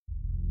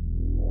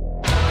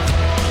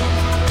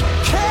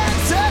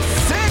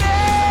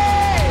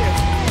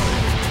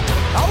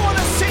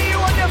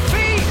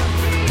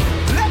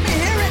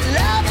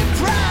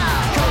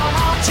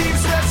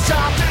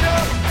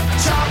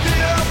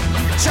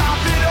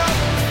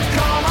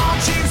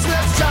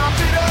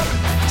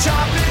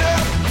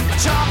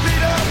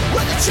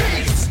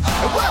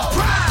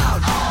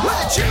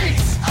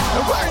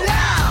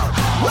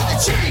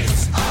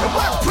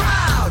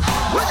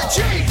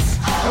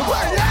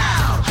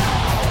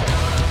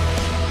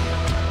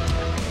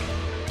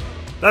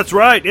That's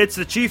right, it's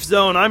the Chief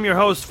Zone. I'm your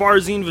host,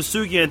 Farzin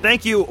Vousoughian.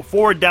 Thank you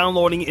for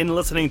downloading and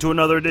listening to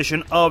another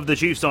edition of the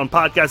Chief Zone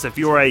podcast. If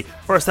you're a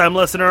first-time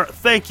listener,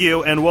 thank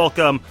you and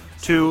welcome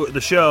to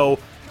the show.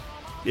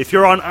 If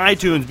you're on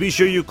iTunes, be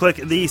sure you click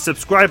the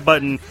subscribe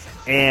button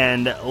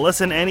and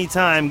listen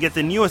anytime. Get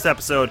the newest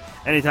episode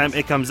anytime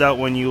it comes out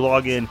when you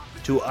log in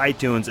to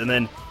iTunes. And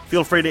then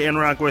feel free to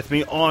interact with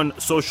me on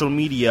social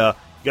media.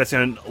 You guys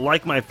can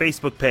like my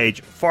Facebook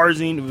page,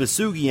 Farzin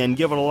Vousoughian.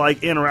 Give it a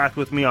like, interact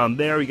with me on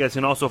there. You guys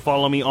can also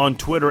follow me on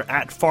Twitter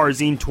at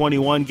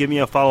Farzin21. Give me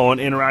a follow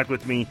and interact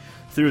with me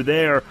through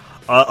there.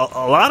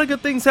 A lot of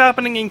good things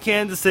happening in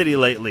Kansas City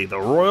lately. The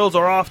Royals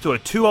are off to a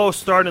 2-0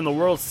 start in the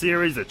World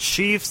Series. The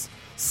Chiefs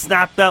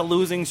snapped that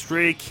losing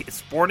streak.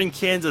 Sporting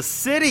Kansas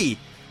City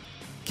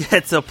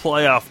gets a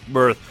playoff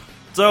berth.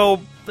 So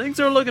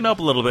things are looking up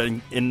a little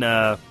bit in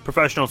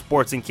professional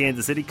sports in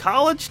Kansas City.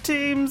 College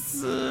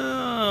teams,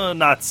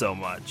 not so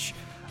much.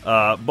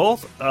 All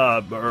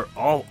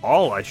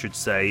I should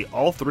say,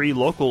 all three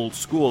local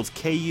schools,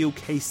 KU,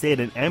 K-State,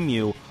 and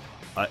MU,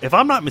 if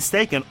I'm not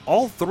mistaken,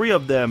 all three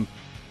of them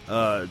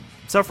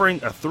suffering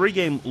a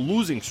 3-game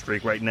losing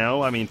streak right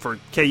now. I mean, for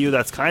KU,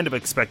 that's kind of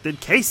expected.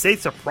 K-State,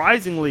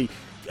 surprisingly,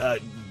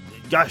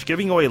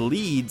 giving away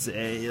leads.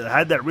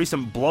 Had that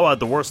recent blowout,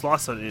 the worst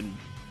loss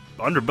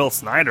under Bill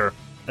Snyder.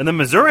 And then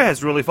Missouri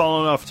has really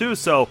fallen off too.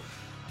 So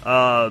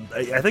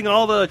I think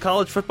all the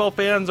college football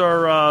fans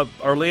are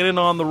leaning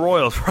on the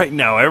Royals right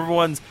now.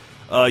 Everyone's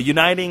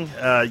uniting.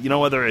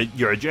 Whether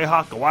you're a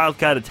Jayhawk, a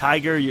Wildcat, a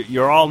Tiger,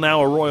 you're all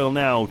now a Royal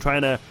now,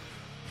 trying to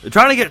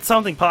get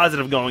something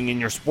positive going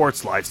in your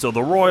sports life. So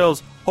the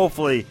Royals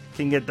hopefully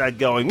can get that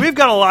going. We've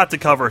got a lot to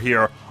cover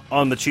here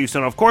on the Chiefs,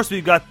 and of course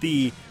we've got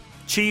the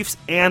Chiefs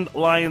and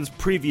Lions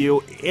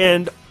preview,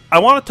 and I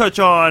want to touch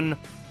on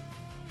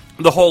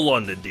the whole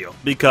London deal,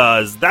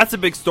 because that's a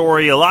big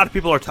story. A lot of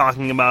people are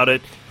talking about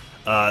it.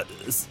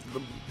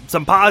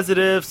 Some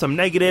positive, some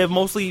negative,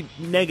 mostly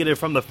negative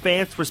from the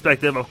fans'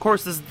 perspective. Of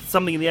course, this is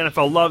something the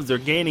NFL loves. They're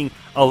gaining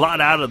a lot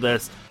out of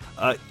this.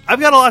 I've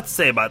got a lot to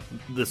say about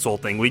this whole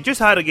thing. We just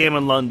had a game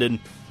in London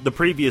the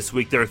previous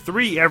week. There are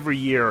 3 every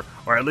year,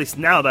 or at least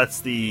now that's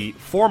the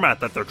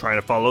format that they're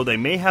trying to follow. They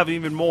may have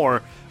even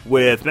more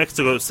with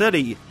Mexico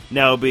City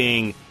now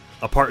being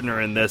a partner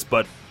in this,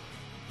 but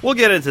we'll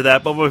get into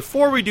that. But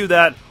before we do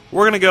that,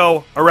 we're going to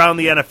go around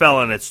the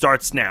NFL, and it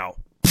starts now.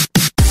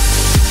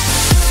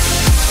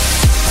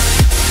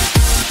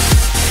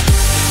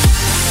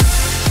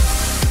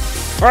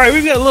 All right,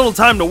 we've got a little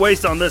time to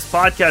waste on this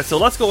podcast, so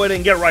let's go ahead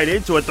and get right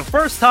into it. The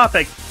first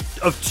topic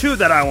of 2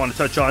 that I want to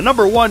touch on.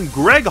 Number 1,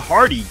 Greg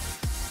Hardy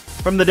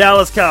from the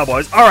Dallas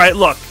Cowboys. All right,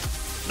 look,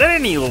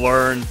 didn't he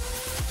learn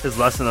his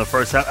lesson in the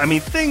first half? I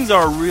mean, things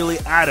are really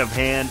out of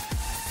hand.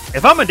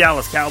 If I'm a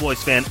Dallas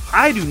Cowboys fan,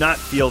 I do not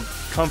feel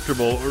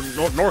comfortable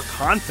nor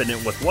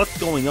confident with what's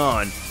going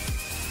on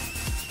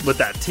with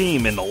that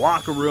team in the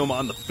locker room,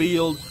 on the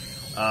field.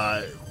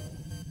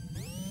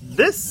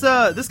 This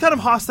kind of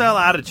hostile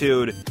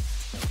attitude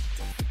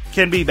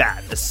can be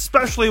bad,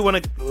 especially when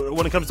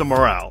it comes to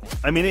morale.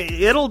 I mean,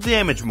 it'll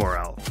damage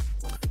morale.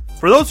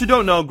 For those who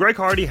don't know, Greg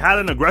Hardy had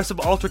an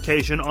aggressive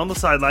altercation on the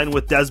sideline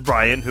with Dez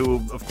Bryant, who,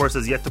 of course,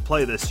 has yet to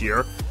play this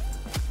year.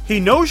 He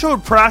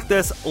no-showed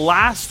practice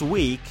last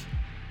week,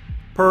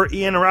 per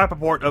Ian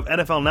Rappaport of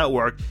NFL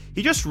Network.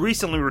 He just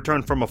recently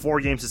returned from a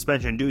 4-game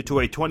suspension due to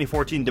a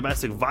 2014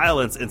 domestic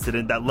violence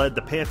incident that led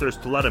the Panthers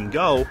to let him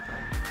go.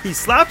 He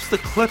slaps the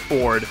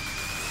clipboard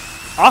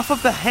off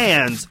of the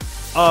hands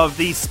of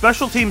the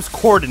special teams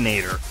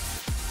coordinator.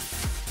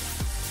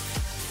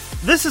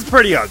 This is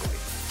pretty ugly.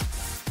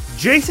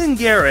 Jason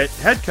Garrett,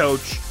 head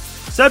coach,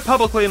 said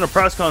publicly in a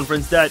press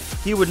conference that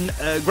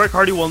Greg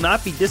Hardy will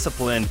not be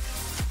disciplined.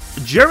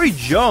 Jerry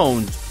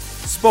Jones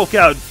spoke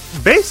out,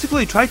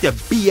 basically tried to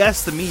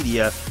BS the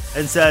media,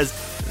 and says,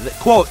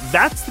 quote,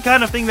 "That's the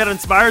kind of thing that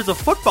inspires a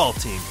football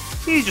team.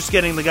 He's just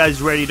getting the guys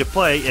ready to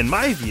play, in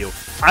my view.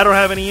 I don't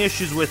have any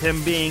issues with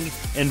him being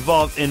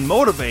involved in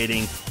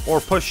motivating or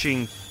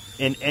pushing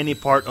in any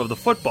part of the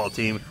football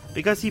team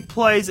because he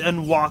plays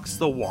and walks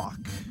the walk."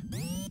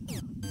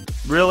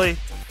 Really?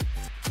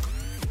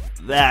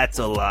 That's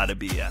a lot of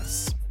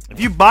BS. If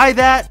you buy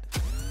that,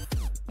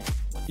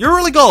 you're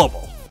really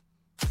gullible.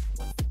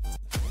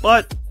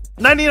 But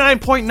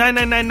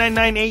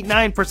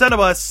 99.9999989% of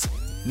us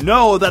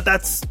know that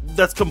that's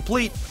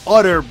complete,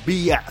 utter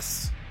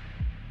BS.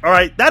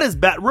 Alright, that is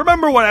bad.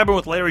 Remember what happened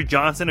with Larry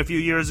Johnson a few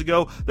years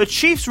ago? The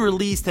Chiefs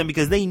released him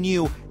because they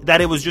knew that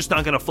it was just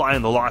not going to fly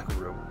in the locker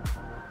room.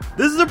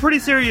 This is a pretty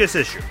serious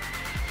issue.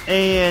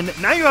 And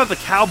now you have the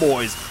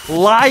Cowboys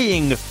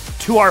lying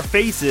to our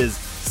faces,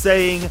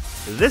 saying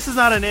this is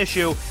not an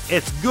issue,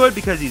 it's good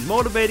because he's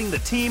motivating the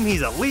team,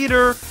 he's a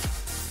leader.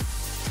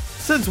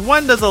 Since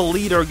when does a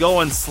leader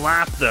go and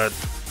slap the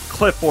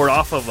clipboard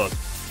off of a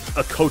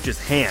coach's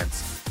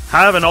hands?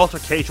 Have an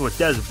altercation with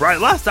Dez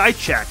Bryant? Last I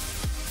checked,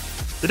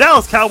 the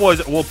Dallas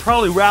Cowboys will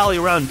probably rally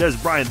around Dez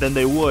Bryant than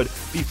they would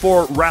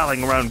before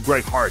rallying around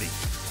Greg Hardy.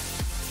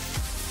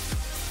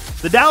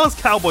 The Dallas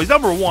Cowboys,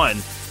 number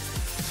 1,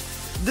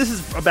 this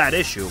is a bad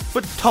issue.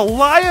 But to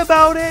lie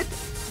about it,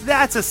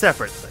 that's a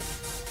separate thing.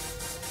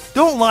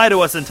 Don't lie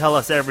to us and tell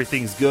us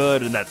everything's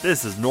good and that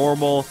this is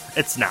normal.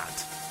 It's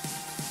not.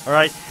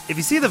 Alright? If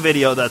you see the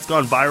video that's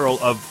gone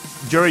viral of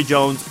Jerry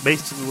Jones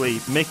basically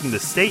making the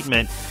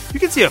statement, you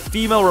can see a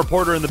female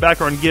reporter in the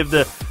background give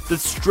the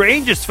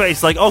strangest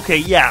face, like, okay,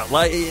 yeah,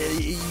 like,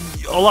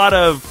 a lot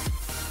of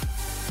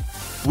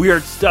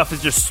weird stuff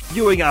is just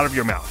spewing out of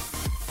your mouth.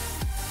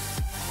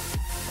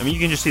 I mean, you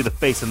can just see the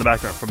face in the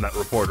background from that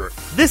reporter.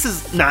 This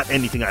is not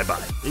anything I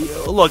buy.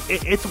 Look,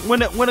 it's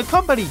when a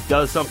company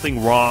does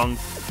something wrong,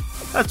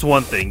 that's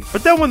one thing.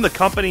 But then when the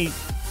company,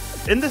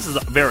 and this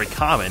is very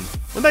common,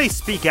 when they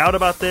speak out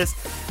about this,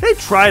 they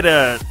try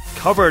to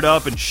cover it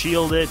up and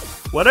shield it,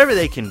 whatever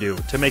they can do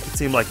to make it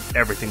seem like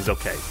everything's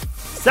okay.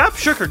 Stop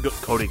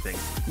sugarcoating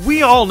things.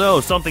 We all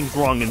know something's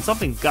wrong and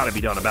something's got to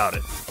be done about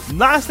it.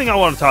 Last thing I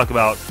want to talk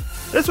about,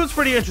 this one's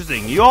pretty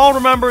interesting. You all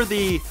remember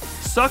the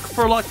Suck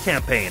for Luck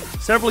campaign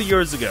several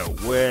years ago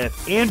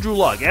with Andrew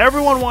Luck.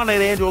 Everyone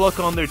wanted Andrew Luck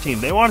on their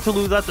team. They wanted to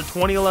lose out the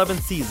 2011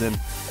 season.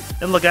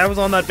 And look, I was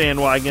on that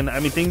bandwagon.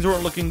 I mean, things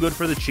weren't looking good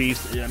for the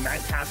Chiefs.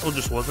 Matt Castle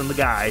just wasn't the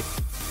guy.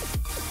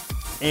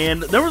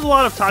 And there was a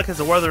lot of talk as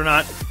to whether or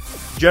not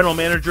general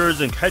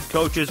managers and head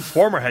coaches,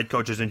 former head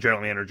coaches and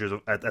general managers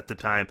at the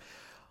time,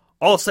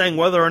 all saying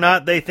whether or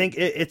not they think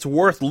it's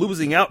worth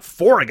losing out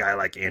for a guy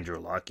like Andrew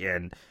Luck.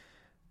 And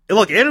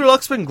look, Andrew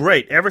Luck's been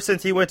great ever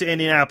since he went to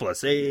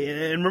Indianapolis.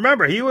 And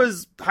remember, he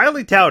was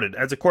highly touted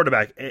as a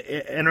quarterback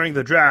entering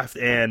the draft,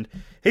 and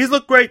he's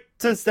looked great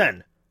since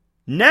then.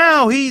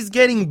 Now he's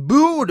getting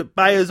booed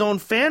by his own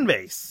fan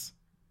base.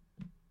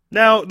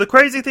 Now, the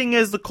crazy thing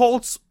is the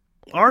Colts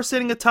are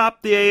sitting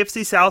atop the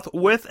AFC South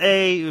with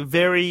a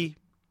very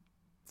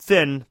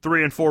thin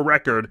 3-4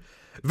 record.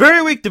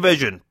 Very weak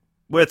division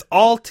with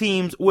all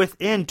teams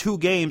within 2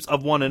 games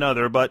of one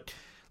another, but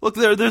look,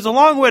 there's a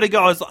long way to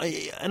go,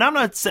 and I'm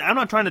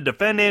not trying to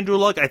defend Andrew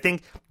Luck. I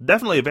think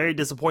definitely a very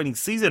disappointing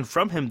season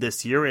from him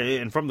this year,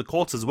 and from the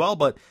Colts as well.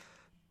 But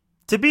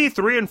to be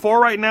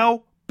 3-4 right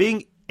now,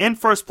 being in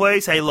first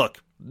place, hey,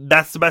 look,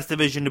 that's the best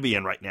division to be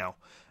in right now.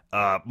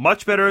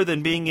 Much better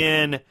than being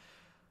in,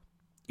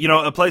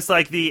 a place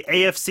like the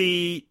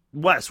AFC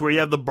West, where you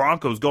have the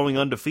Broncos going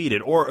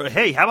undefeated, or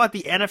hey, how about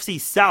the NFC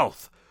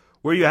South,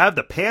 where you have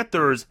the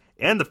Panthers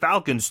and the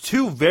Falcons,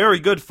 2 very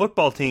good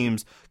football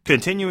teams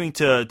continuing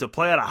to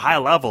play at a high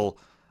level.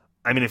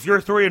 I mean, if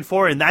you're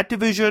 3-4 in that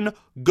division,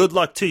 good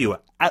luck to you.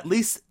 At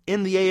least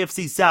in the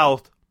AFC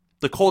South,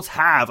 the Colts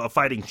have a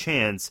fighting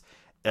chance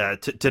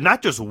to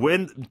not just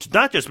win, to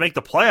not just make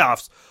the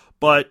playoffs,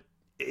 but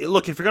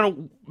look, if you're going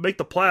to make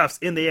the playoffs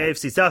in the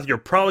AFC South, you're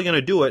probably going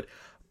to do it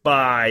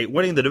by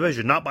winning the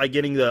division, not by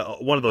getting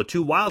one of the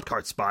 2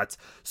 wildcard spots.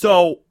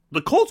 So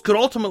the Colts could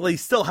ultimately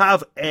still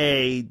have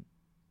a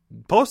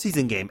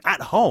postseason game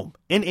at home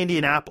in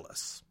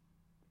Indianapolis.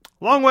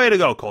 Long way to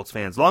go, Colts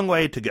fans. Long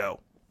way to go.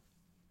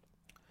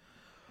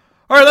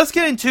 All right, let's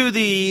get into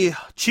the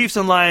Chiefs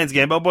and Lions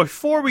game. But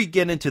before we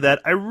get into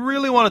that, I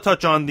really want to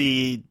touch on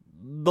the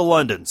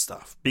London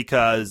stuff,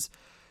 because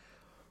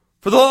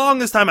for the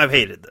longest time I've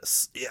hated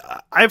this.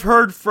 I've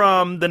heard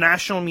from the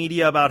national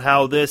media about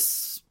how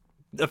this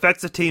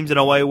affects the teams in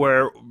a way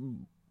where,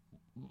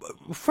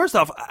 first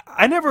off,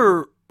 I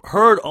never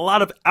heard a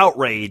lot of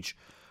outrage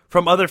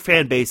from other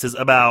fan bases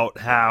about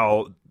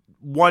how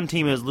one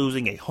team is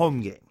losing a home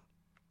game.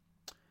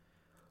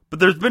 But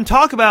there's been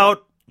talk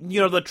about,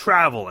 the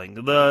traveling,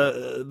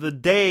 the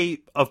day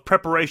of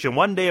preparation.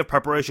 One day of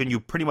preparation you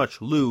pretty much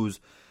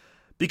lose.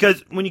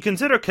 Because when you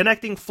consider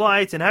connecting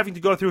flights and having to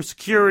go through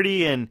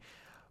security and,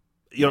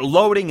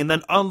 loading and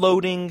then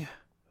unloading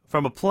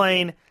from a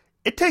plane,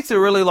 it takes a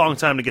really long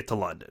time to get to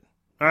London.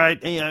 All right?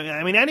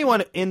 I mean,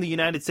 anyone in the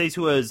United States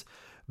who has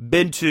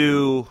been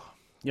to,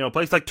 a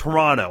place like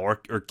Toronto or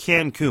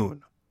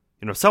Cancun,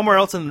 somewhere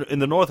else in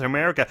the North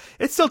America,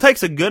 it still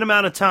takes a good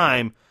amount of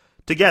time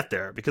to get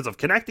there because of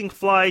connecting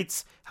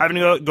flights, having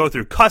to go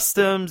through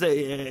customs,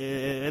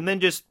 and then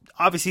just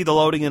obviously the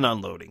loading and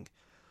unloading.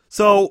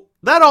 So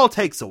that all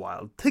takes a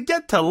while. To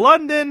get to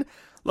London,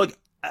 look,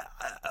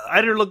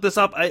 I didn't look this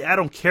up. I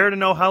don't care to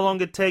know how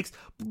long it takes,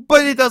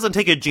 but it doesn't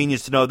take a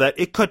genius to know that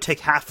it could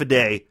take half a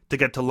day to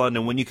get to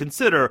London when you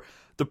consider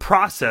the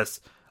process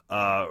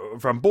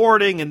from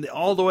boarding and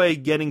all the way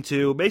getting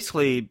to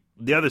basically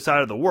the other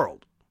side of the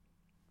world.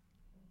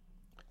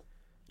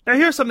 Now,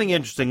 here's something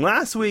interesting.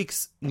 Last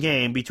week's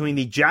game between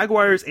the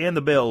Jaguars and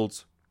the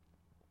Bills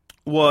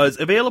was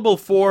available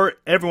for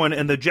everyone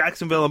in the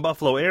Jacksonville and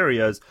Buffalo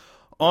areas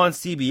on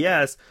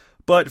CBS,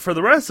 but for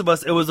the rest of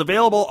us, it was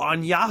available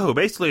on Yahoo,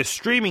 basically a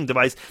streaming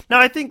device.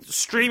 Now, I think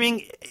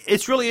streaming,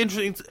 it's really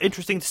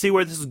interesting to see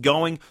where this is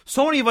going.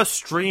 So many of us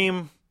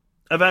stream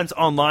events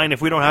online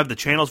if we don't have the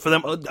channels for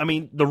them. I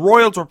mean, the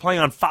Royals were playing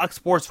on Fox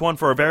Sports 1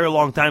 for a very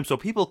long time, so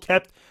people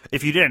kept,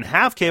 if you didn't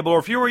have cable or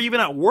if you were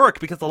even at work,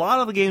 because a lot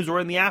of the games were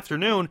in the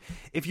afternoon,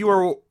 if you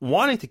were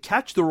wanting to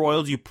catch the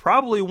Royals, you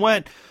probably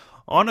went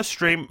on a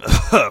stream,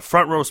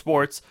 Front Row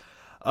Sports.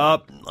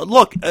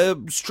 Look,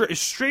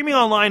 streaming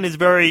online is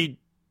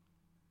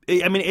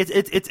I mean,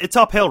 it's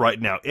uphill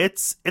right now.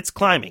 It's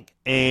climbing.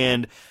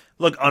 And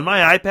look, on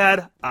my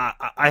iPad,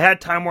 I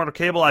had Time Warner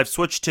Cable. I've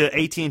switched to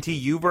AT&T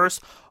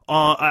Uverse.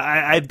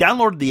 I've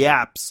downloaded the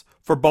apps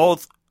for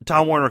both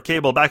Time Warner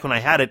Cable back when I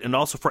had it, and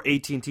also for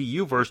AT&T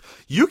Uverse.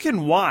 You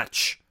can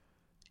watch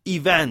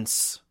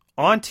events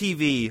on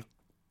TV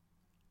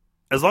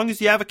as long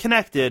as you have it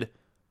connected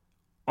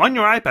on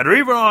your iPad, or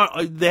even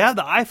on, they have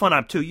the iPhone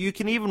app too. You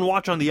can even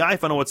watch on the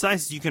iPhone, and what's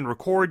nice is you can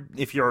record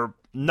if you're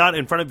not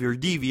in front of your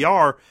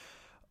DVR.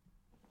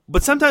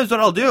 But sometimes what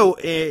I'll do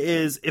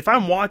is, if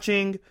I'm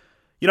watching,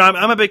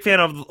 I'm a big fan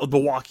of The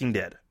Walking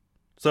Dead.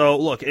 So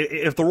look,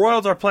 if the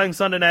Royals are playing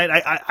Sunday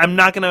night, I'm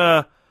not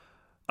gonna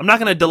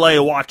delay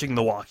watching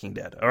The Walking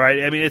Dead. All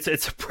right, I mean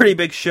it's a pretty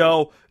big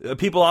show.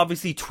 People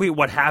obviously tweet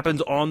what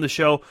happens on the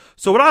show.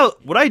 So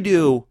what I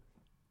do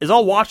is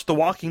I'll watch The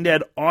Walking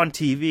Dead on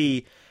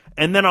TV,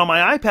 and then on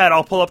my iPad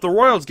I'll pull up the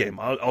Royals game.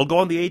 I'll go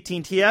on the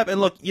AT&T app,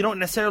 and look, you don't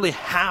necessarily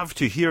have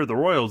to hear the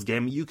Royals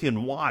game. You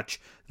can watch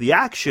the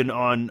action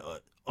on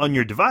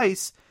your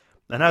device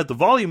and have the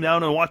volume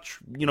down and watch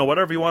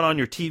whatever you want on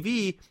your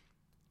TV.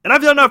 And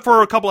I've done that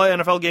for a couple of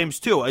NFL games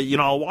too.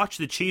 I'll watch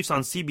the Chiefs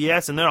on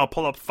CBS, and then I'll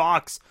pull up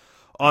Fox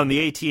on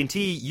the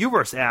AT&T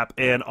Uverse app,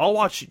 and I'll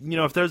watch.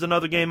 If there's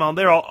another game on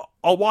there, I'll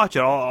watch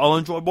it. I'll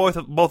enjoy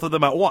both of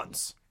them at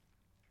once.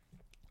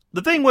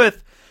 The thing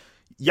with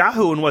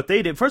Yahoo and what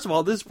they did, first of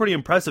all, this is pretty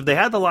impressive. They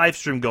had the live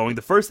stream going.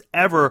 The first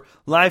ever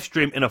live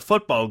stream in a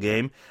football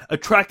game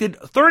attracted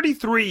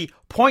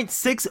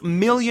 33.6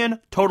 million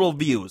total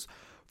views.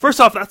 First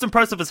off, that's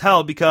impressive as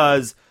hell,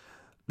 because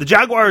the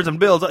Jaguars and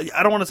Bills,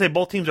 I don't want to say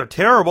both teams are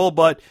terrible,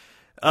 but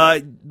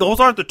those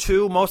aren't the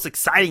two most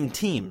exciting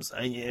teams.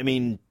 I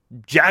mean,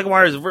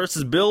 Jaguars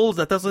versus Bills,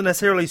 that doesn't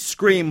necessarily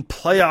scream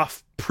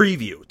playoff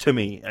preview to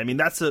me. I mean,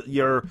 that's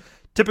your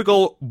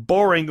typical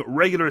boring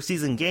regular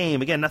season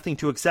game. Again, nothing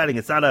too exciting.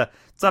 It's not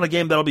a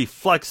game that'll be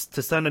flexed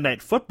to Sunday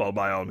Night Football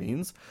by all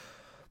means.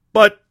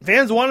 But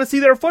fans want to see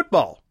their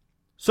football.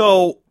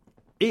 So,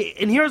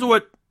 and here's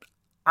what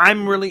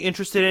I'm really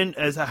interested in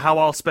as how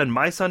I'll spend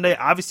my Sunday.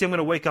 Obviously, I'm going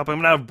to wake up, I'm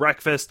going to have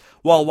breakfast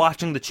while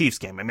watching the Chiefs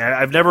game. I mean,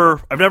 I've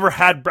never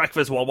had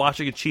breakfast while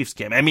watching a Chiefs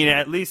game. I mean,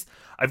 at least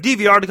I've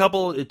DVR'd a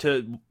couple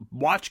to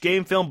watch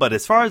game film, but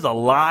as far as a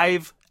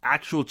live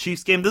actual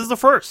Chiefs game, this is the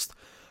first.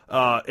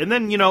 And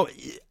then,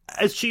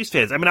 as Chiefs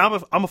fans, I mean,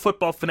 I'm a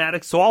football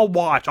fanatic, so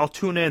I'll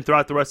tune in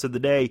throughout the rest of the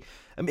day.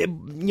 I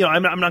mean,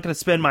 I'm not going to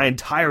spend my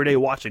entire day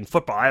watching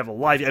football. I have a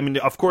life. I mean,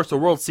 of course, the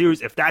World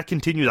Series, if that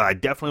continues, I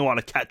definitely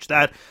want to catch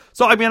that.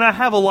 So, I mean, I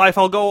have a life.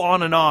 I'll go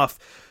on and off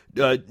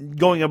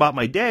going about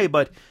my day.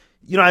 But,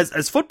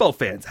 as football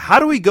fans, how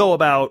do we go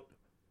about,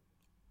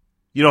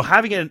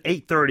 having an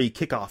 8:30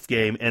 kickoff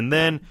game, and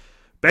then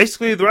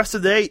basically the rest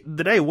of the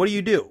day, what do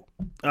you do?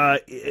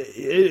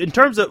 In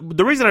terms of,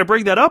 the reason I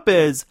bring that up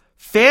is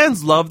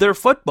fans love their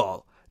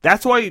football.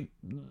 That's why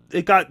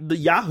it got the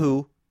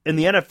Yahoo in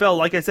the NFL.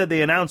 Like I said,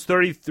 they announced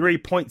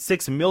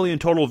 33.6 million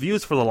total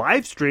views for the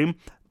live stream.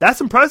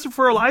 That's impressive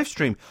for a live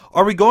stream.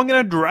 Are we going in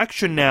a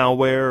direction now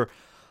where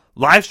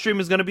live stream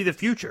is going to be the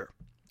future?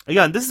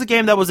 Again, this is a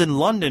game that was in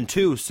London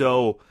too,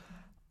 so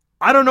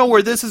I don't know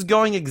where this is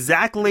going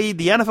exactly.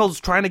 The NFL is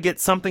trying to get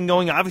something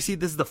going. Obviously,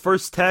 this is the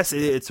first test.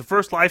 It's the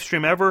first live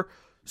stream ever.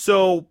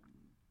 So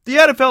the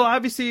NFL,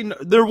 obviously,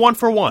 they're one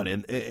for one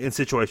in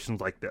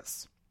situations like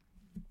this.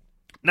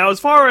 Now, as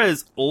far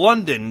as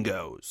London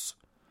goes,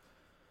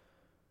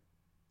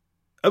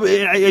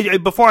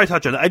 before I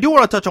touch on it, I do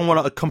want to touch on one.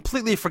 I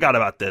completely forgot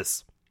about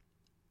this.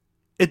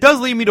 It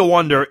does lead me to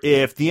wonder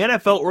if the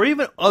NFL or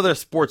even other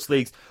sports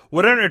leagues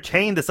would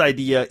entertain this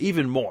idea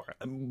even more.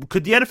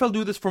 Could the NFL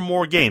do this for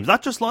more games?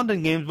 Not just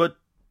London games,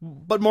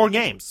 but more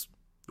games.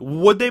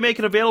 Would they make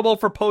it available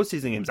for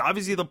postseason games?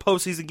 Obviously, the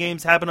postseason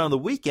games happen on the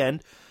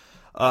weekend.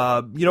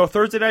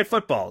 Thursday Night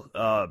Football.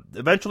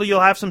 Eventually,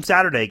 you'll have some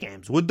Saturday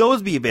games. Would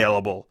those be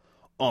available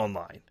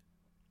online?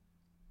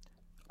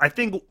 I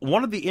think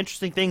one of the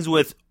interesting things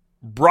with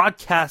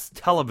broadcast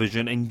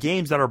television and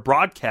games that are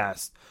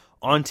broadcast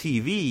on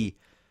TV,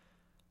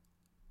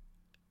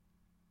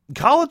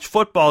 college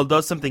football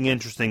does something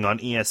interesting on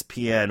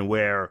ESPN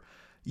where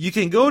you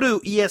can go to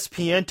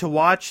ESPN to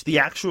watch the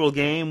actual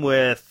game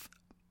with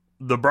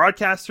the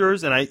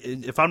broadcasters,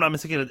 and if I'm not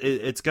mistaken,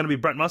 it's going to be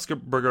Brent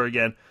Musburger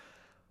again.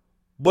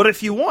 But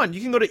if you want,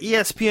 you can go to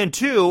ESPN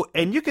too,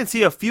 and you can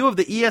see a few of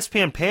the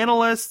ESPN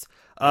panelists,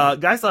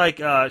 guys like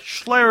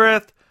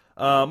Schlereth,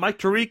 Mike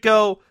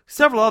Tirico,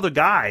 several other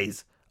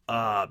guys.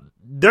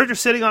 They're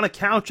just sitting on a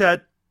couch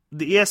at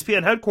the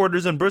ESPN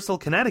headquarters in Bristol,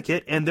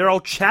 Connecticut, and they're all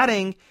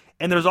chatting.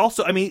 And there's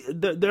also,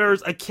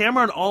 there's a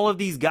camera on all of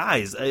these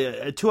guys,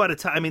 two at a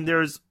time. I mean,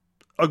 there's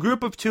a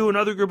group of two,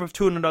 another group of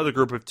two, and another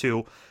group of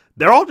two.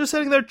 They're all just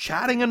sitting there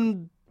chatting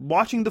and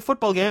watching the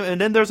football game, and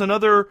then there's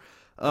another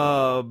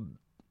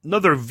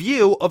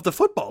view of the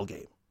football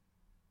game.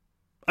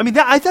 I mean,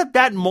 I thought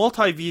that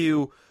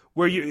multi-view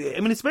where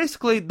it's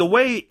basically the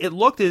way it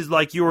looked is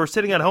like you were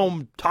sitting at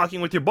home talking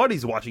with your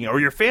buddies watching it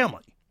or your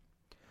family.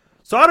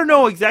 So I don't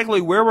know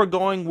exactly where we're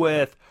going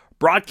with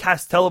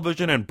broadcast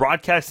television and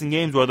broadcasting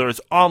games, whether it's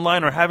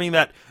online or having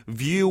that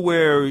view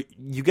where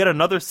you get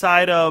another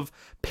side of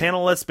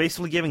panelists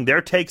basically giving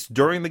their takes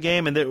during the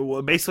game, and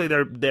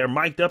they're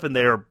mic'd up and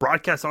they're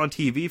broadcast on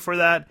TV for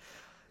that.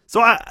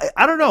 So I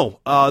don't know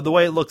the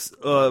way it looks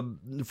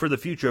for the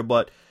future,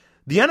 but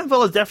the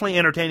NFL is definitely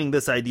entertaining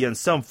this idea in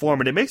some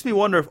form, and it makes me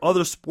wonder if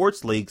other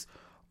sports leagues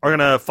are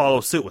going to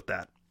follow suit with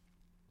that.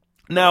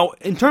 Now,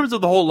 in terms of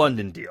the whole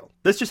London deal,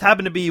 this just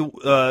happened to be,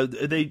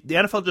 the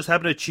NFL just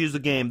happened to choose a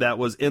game that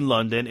was in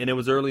London, and it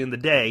was early in the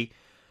day.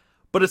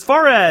 But as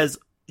far as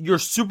your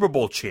Super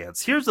Bowl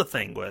chance, here's the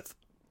thing with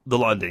the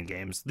London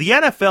games. The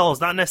NFL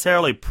is not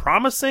necessarily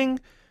promising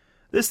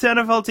this to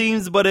NFL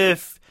teams, but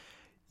if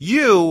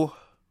you,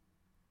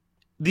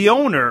 the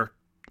owner,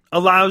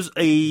 allows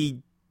a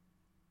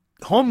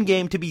home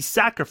game to be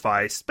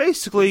sacrificed,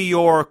 basically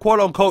your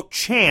quote-unquote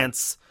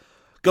chance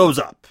goes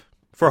up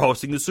for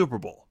hosting the Super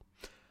Bowl.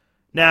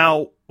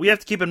 Now, we have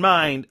to keep in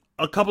mind,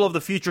 a couple of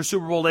the future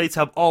Super Bowl dates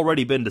have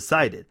already been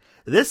decided.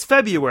 This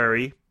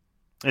February,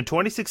 in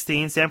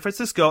 2016, San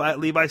Francisco at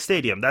Levi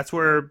Stadium. That's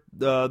where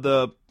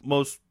the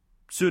most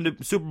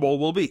soon Super Bowl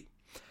will be.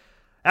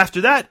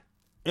 After that,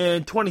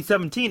 in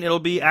 2017, it'll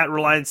be at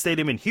Reliance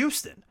Stadium in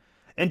Houston.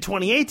 In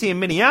 2018,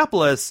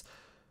 Minneapolis,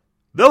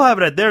 they'll have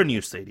it at their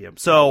new stadium.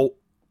 So,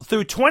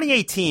 through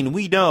 2018,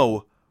 we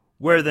know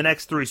where the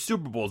next 3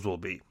 Super Bowls will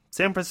be.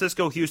 San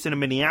Francisco, Houston, and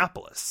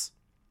Minneapolis.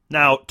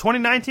 Now,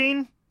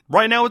 2019,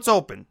 right now it's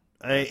open.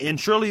 And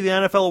surely the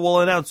NFL will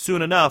announce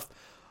soon enough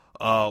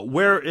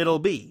where it'll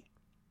be.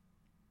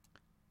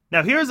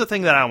 Now, here's the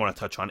thing that I want to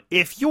touch on.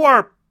 If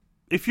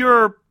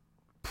you're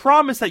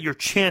promised that your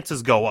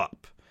chances go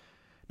up.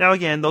 Now,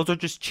 again, those are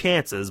just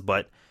chances,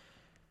 but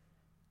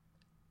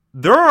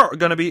there are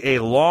going to be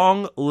a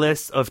long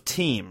list of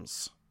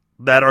teams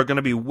that are going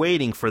to be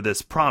waiting for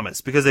this promise.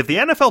 Because if the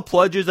NFL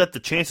pledges that the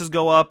chances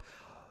go up,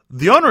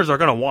 the owners are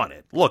going to want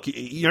it. Look,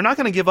 you're not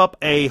going to give up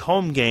a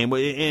home game,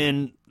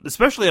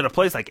 especially at a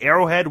place like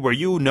Arrowhead where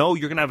you know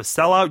you're going to have a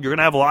sellout, you're going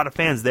to have a lot of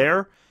fans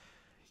there.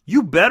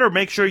 You better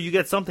make sure you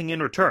get something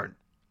in return.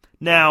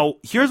 Now,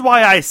 here's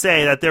why I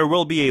say that there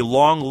will be a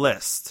long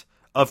list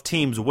of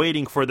teams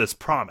waiting for this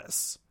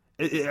promise.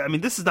 I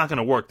mean, this is not going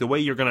to work the way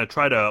you're going to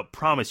try to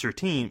promise your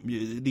team,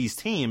 these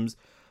teams,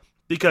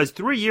 because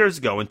 3 years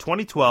ago in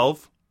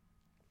 2012,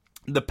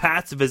 the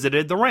Pats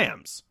visited the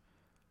Rams.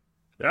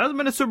 There hasn't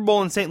been a Super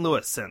Bowl in St.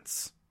 Louis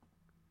since.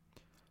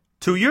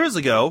 2 years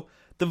ago,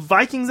 the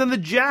Vikings and the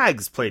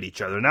Jags played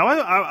each other. Now,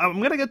 I'm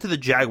going to get to the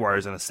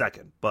Jaguars in a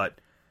second, but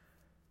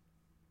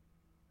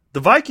the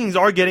Vikings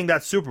are getting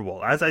that Super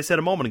Bowl, as I said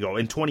a moment ago,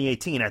 in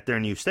 2018 at their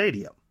new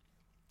stadium.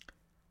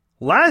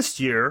 Last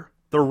year,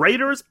 the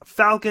Raiders,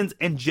 Falcons,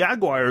 and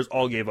Jaguars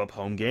all gave up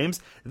home games.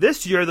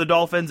 This year, the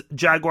Dolphins,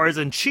 Jaguars,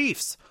 and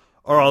Chiefs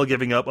are all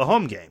giving up a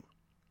home game.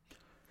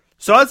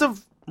 So as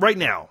of right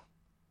now,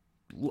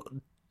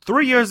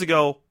 3 years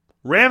ago,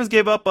 Rams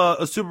gave up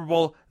a Super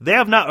Bowl. They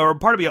have not, or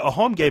pardon me, a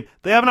home game.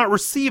 They have not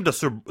received a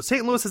Super Bowl.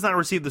 St. Louis has not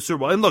received the Super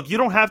Bowl. And look, you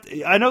don't have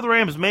to, I know the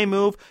Rams may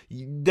move.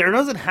 There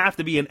doesn't have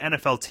to be an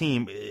NFL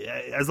team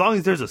as long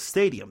as there's a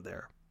stadium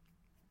there.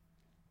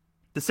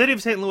 The city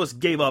of St. Louis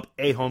gave up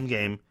a home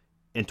game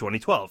in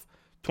 2012.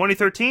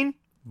 2013,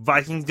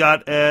 Vikings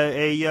got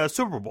a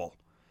Super Bowl.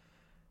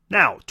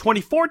 Now,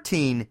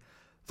 2014,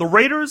 the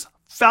Raiders,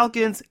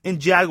 Falcons,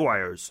 and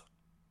Jaguars,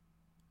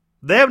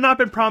 they have not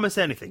been promised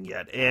anything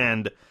yet.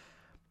 And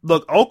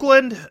look,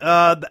 Oakland,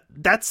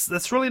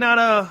 that's really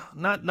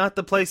not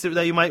the place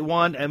that you might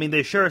want. I mean,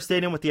 they share a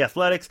stadium with the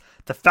Athletics.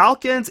 The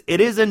Falcons, it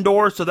is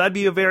indoors, so that'd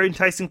be a very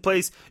enticing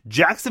place.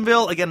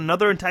 Jacksonville, again,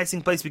 another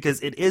enticing place because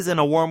it is in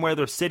a warm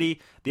weather city.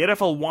 The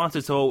NFL wants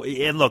it so.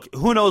 And look,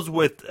 who knows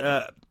with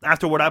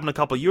after what happened a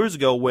couple years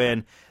ago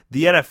when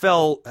the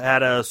NFL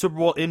had a Super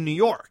Bowl in New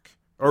York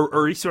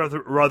or East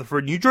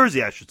Rutherford, New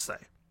Jersey, I should say.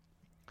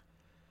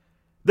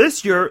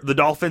 This year, the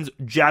Dolphins,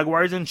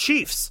 Jaguars, and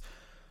Chiefs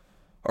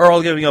are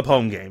all giving up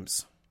home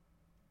games.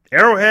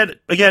 Arrowhead,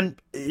 again,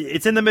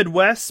 it's in the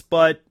Midwest,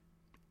 but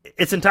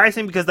it's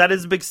enticing because that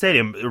is a big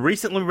stadium.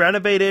 Recently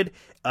renovated,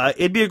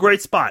 it'd be a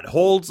great spot.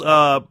 Holds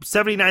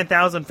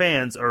 79,000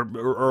 fans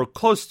or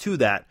close to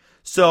that.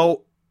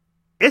 So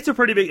it's a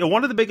pretty big,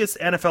 one of the biggest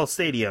NFL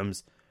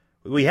stadiums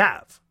we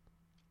have.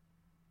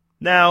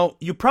 Now,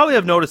 you probably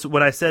have noticed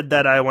when I said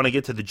that I want to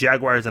get to the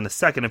Jaguars in a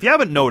second. If you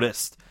haven't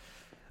noticed,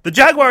 the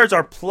Jaguars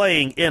are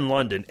playing in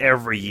London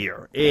every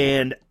year,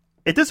 and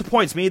it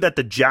disappoints me that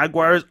the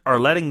Jaguars are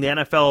letting the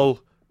NFL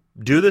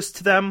do this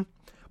to them.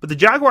 But the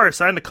Jaguars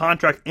signed a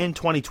contract in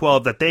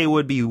 2012 that they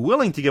would be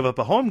willing to give up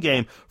a home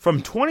game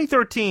from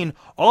 2013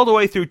 all the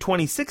way through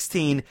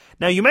 2016.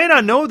 Now, you may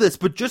not know this,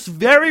 but just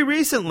very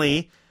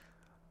recently,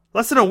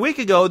 less than a week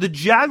ago, the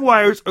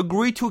Jaguars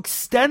agreed to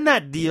extend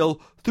that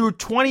deal through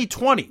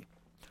 2020.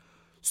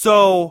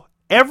 So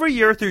every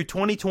year through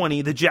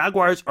 2020, the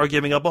Jaguars are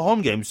giving up a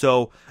home game.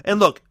 So, and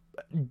look,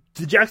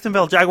 the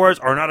Jacksonville Jaguars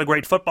are not a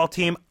great football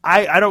team.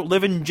 I don't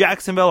live in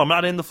Jacksonville. I'm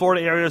not in the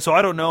Florida area, so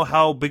I don't know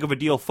how big of a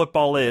deal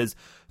football is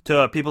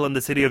to people in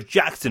the city of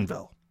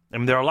Jacksonville. I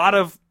mean, there are a lot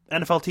of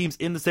NFL teams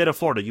in the state of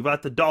Florida. You've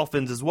got the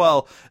Dolphins as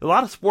well. A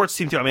lot of sports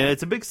teams too. I mean,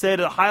 it's a big state,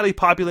 a highly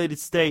populated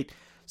state.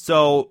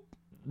 So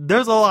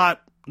there's a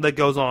lot that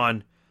goes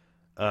on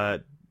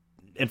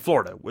in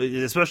Florida,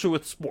 especially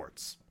with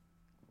sports.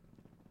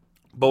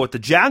 But with the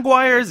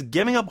Jaguars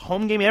giving up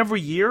home game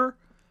every year,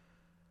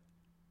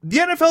 the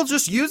NFL is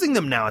just using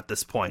them now at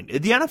this point. The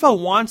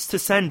NFL wants to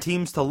send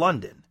teams to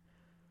London.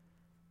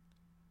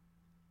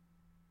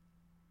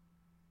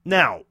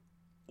 Now,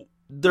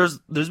 there's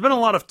been a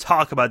lot of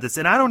talk about this,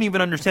 and I don't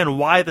even understand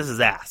why this is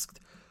asked.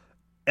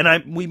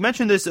 And we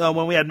mentioned this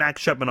when we had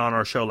Max Shepman on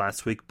our show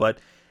last week, but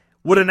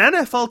would an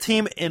NFL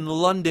team in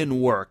London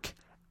work?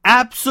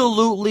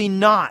 Absolutely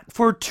not,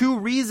 for two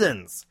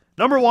reasons.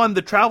 Number one,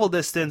 the travel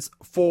distance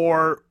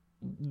for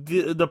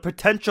the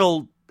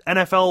potential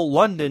NFL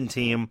London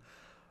team,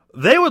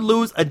 they would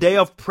lose a day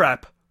of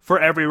prep for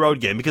every road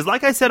game. Because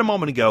like I said a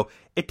moment ago,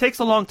 it takes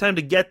a long time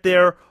to get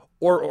there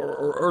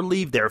or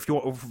leave there if you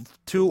want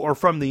to or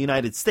from the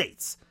United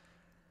States.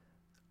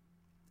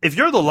 If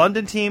you're the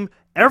London team,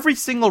 every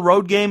single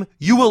road game,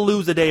 you will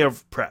lose a day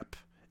of prep.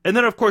 And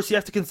then, of course, you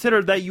have to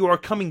consider that you are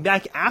coming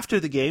back after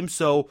the game,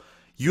 so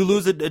you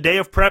lose a day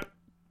of prep.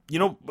 You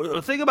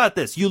know, think about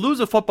this. You lose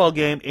a football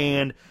game,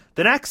 and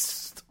the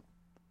next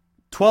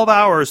 12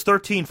 hours,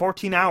 13,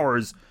 14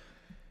 hours,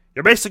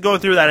 you're basically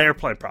going through that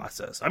airplane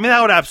process. I mean,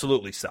 that would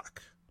absolutely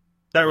suck.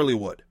 That really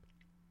would.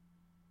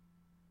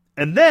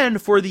 And then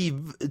for the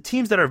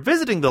teams that are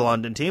visiting the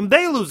London team,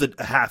 they lose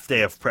a half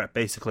day of prep,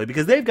 basically,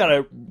 because they've got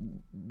to,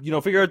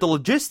 figure out the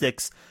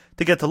logistics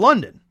to get to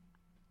London.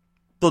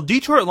 The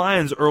Detroit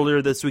Lions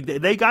earlier this week,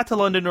 they got to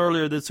London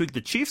earlier this week.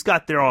 The Chiefs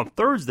got there on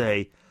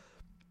Thursday.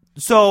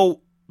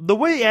 So the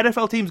way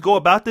NFL teams go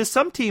about this,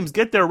 some teams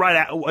get there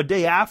a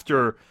day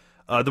after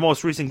the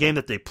most recent game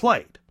that they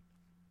played.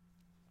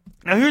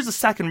 Now, here's the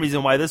second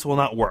reason why this will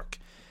not work.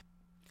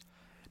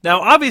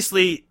 Now,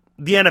 obviously,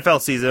 the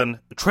NFL season,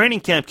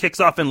 training camp kicks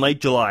off in late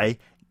July.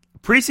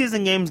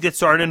 Preseason games get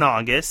started in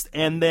August.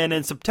 And then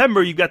in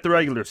September, you've got the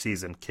regular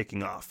season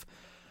kicking off.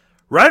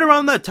 Right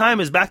around that time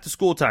is back to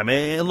school time.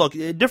 And look,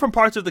 in different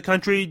parts of the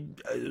country,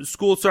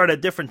 schools start at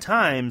different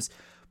times.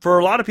 For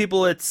a lot of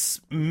people, it's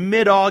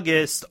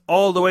mid-August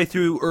all the way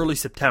through early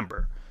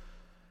September.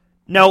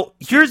 Now,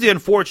 here's the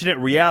unfortunate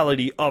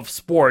reality of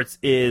sports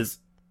is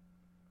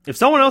if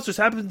someone else just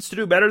happens to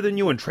do better than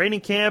you in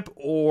training camp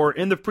or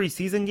in the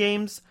preseason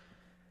games,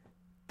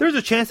 there's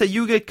a chance that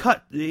you get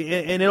cut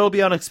and it'll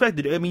be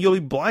unexpected. I mean, you'll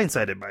be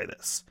blindsided by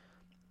this.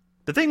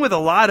 The thing with a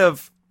lot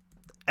of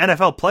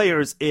NFL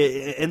players,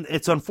 and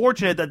it's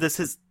unfortunate that this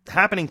is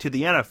happening to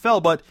the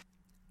NFL, but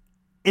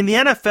in the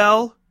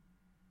NFL,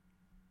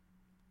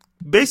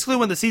 basically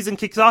when the season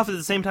kicks off at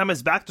the same time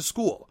as back to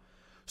school.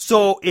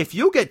 So if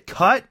you get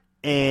cut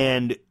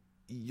and,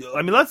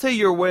 let's say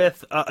you're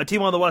with a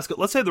team on the West Coast,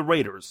 let's say the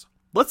Raiders.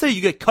 Let's say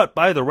you get cut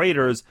by the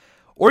Raiders,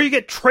 or you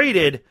get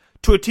traded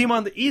to a team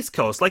on the East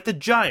Coast, like the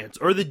Giants,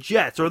 or the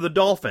Jets, or the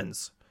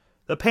Dolphins,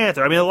 the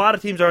Panthers. A lot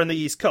of teams are on the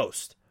East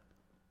Coast.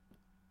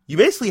 You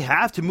basically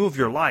have to move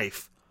your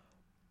life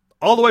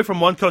all the way from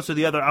one coast to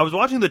the other. I was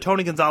watching the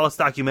Tony Gonzalez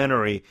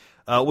documentary,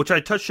 which I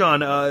touched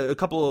on a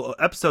couple of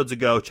episodes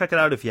ago. Check it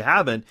out if you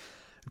haven't.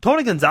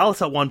 Tony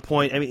Gonzalez at one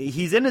point,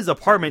 he's in his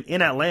apartment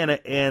in Atlanta,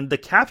 and the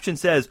caption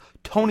says,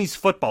 Tony's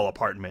football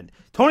apartment.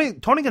 Tony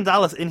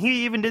Gonzalez, and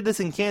he even did this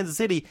in Kansas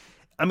City.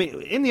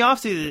 In the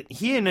offseason,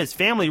 he and his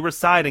family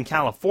reside in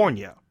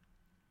California.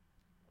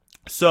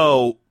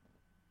 So,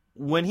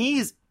 when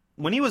he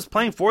was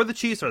playing for the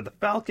Chiefs or the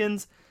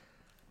Falcons,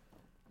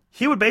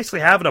 he would basically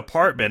have an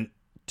apartment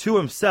to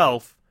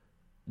himself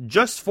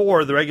just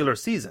for the regular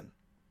season.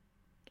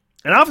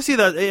 And obviously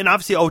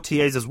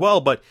OTAs as well,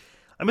 but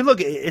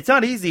look, it's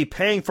not easy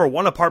paying for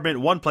one apartment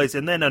in one place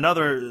and then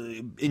another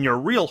in your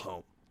real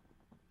home.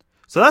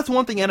 So that's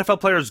one thing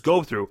NFL players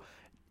go through.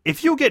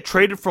 If you get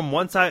traded from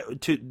one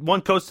side to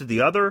one coast to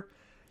the other,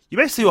 you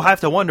basically will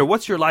have to wonder,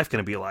 what's your life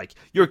going to be like?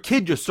 Your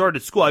kid just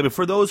started school.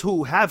 For those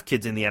who have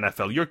kids in the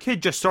NFL, your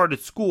kid just started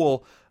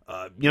school.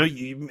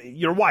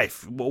 Your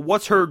wife,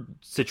 what's her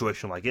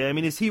situation like?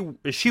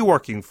 Is she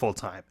working full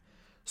time?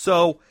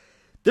 So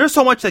there's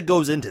so much that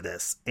goes into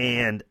this.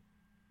 And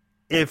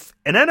if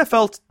an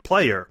NFL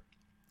player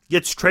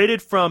gets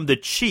traded from the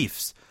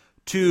Chiefs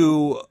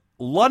to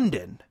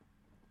London,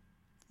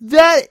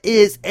 that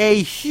is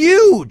a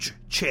huge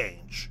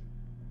change.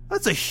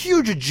 That's a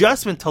huge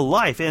adjustment to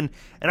life. And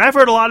I've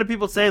heard a lot of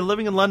people say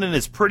living in London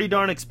is pretty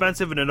darn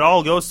expensive and it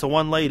all goes to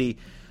one lady.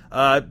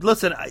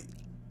 Listen,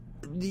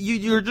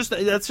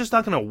 that's just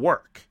not going to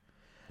work.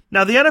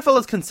 Now, the NFL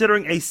is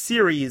considering a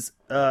series,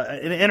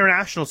 an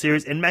international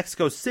series in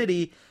Mexico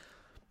City.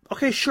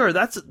 Okay, sure,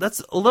 that's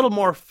a little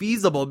more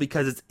feasible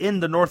because it's in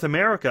the North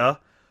America.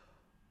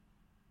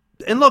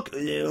 And look,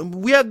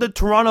 we have the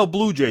Toronto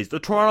Blue Jays, the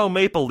Toronto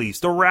Maple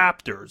Leafs, the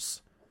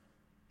Raptors.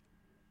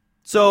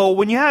 So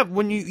when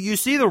you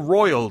see the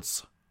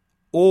Royals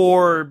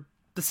or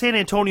the San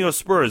Antonio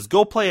Spurs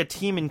go play a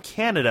team in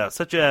Canada,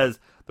 such as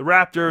the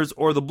Raptors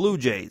or the Blue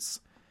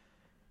Jays,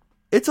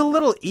 it's a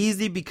little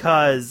easy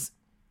because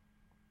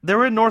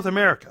they're in North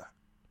America.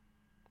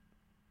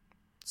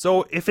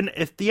 So if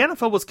the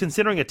NFL was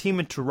considering a team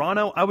in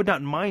Toronto, I would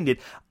not mind it.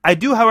 I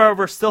do,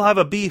 however, still have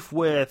a beef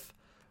with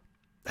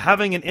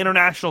having an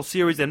international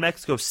series in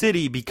Mexico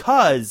City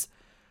because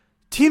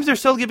teams are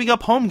still giving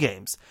up home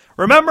games.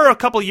 Remember a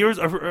couple years,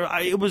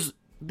 I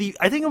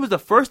think it was the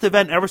first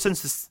event ever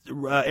since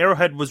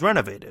Arrowhead was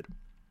renovated.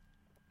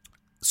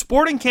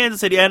 Sporting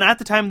Kansas City, and at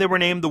the time they were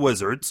named the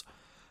Wizards,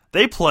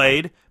 they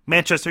played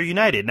Manchester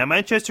United. Now,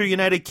 Manchester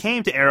United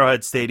came to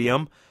Arrowhead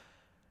Stadium,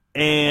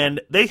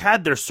 and they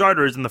had their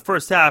starters in the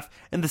first half.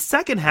 In the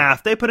second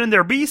half, they put in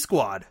their B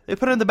squad. They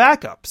put in the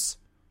backups.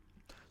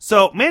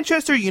 So,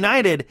 Manchester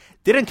United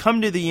didn't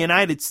come to the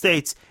United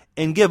States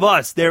and give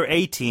us their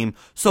A team.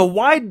 So,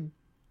 why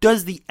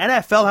does the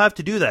NFL have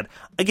to do that?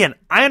 Again,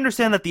 I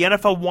understand that the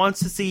NFL wants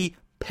to see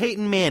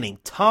Peyton Manning,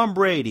 Tom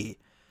Brady.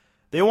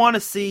 They want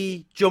to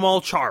see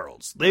Jamal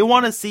Charles. They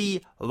want to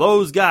see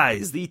those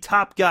guys, the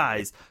top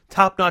guys,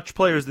 top-notch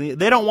players. They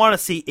don't want to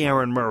see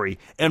Aaron Murray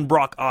and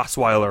Brock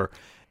Osweiler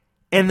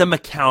and the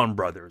McCown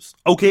brothers.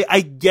 Okay,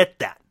 I get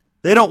that.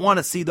 They don't want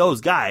to see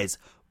those guys.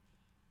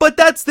 But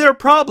that's their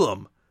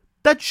problem.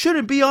 That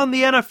shouldn't be on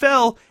the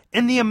NFL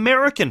and the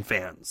American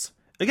fans.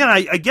 Again,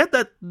 I get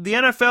that the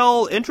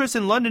NFL interest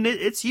in London,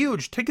 it's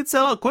huge. Tickets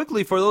sell out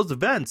quickly for those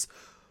events.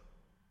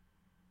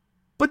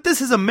 But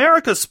this is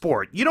America's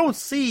sport. You don't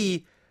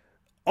see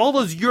all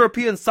those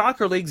European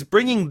soccer leagues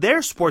bringing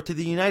their sport to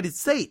the United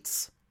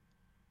States.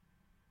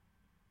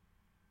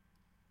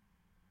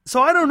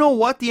 So I don't know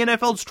what the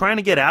NFL is trying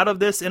to get out of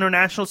this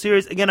international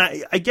series. Again,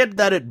 I get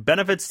that it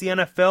benefits the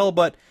NFL,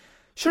 but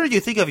shouldn't you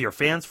think of your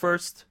fans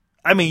first?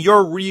 I mean,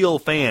 your real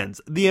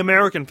fans, the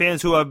American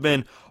fans who have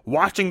been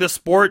watching the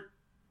sport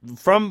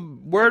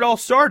from where it all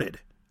started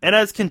and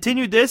has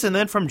continued this, and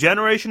then from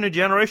generation to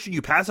generation,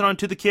 you pass it on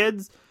to the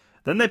kids.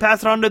 Then they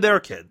pass it on to their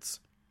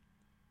kids.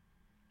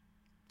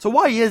 So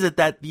why is it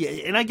that,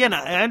 and again,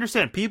 I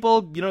understand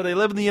people, they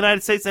live in the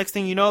United States, next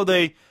thing you know,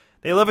 they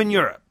live in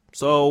Europe.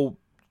 So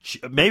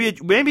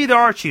maybe there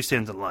are Chiefs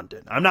fans in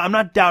London. I'm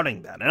not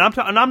doubting that.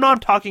 And I'm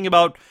not talking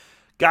about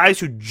guys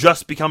who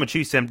just become a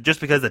Chiefs fan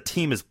just because the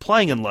team is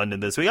playing in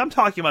London this week. I'm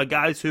talking about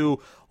guys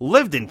who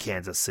lived in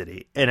Kansas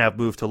City and have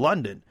moved to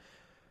London.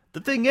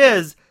 The thing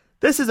is,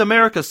 this is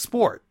America's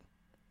sport.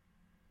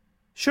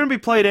 Shouldn't be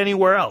played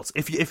anywhere else.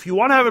 If you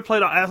want to have it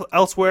played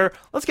elsewhere,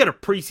 let's get a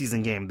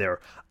preseason game there.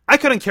 I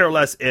couldn't care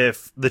less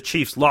if the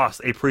Chiefs lost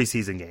a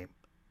preseason game.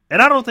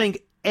 And I don't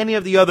think any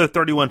of the other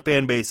 31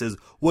 fan bases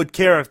would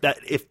care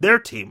if their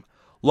team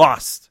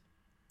lost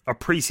a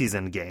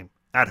preseason game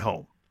at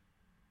home.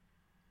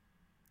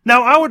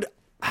 Now, I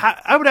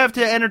would have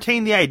to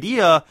entertain the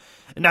idea,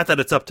 not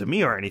that it's up to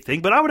me or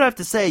anything, but I would have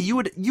to say you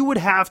would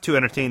have to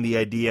entertain the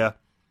idea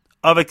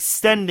of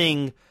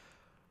extending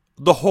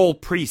the whole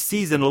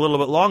preseason a little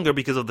bit longer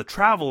because of the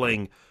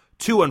traveling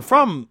to and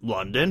from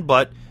London,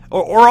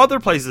 or other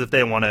places if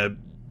they want to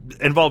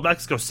involve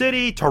Mexico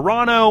City,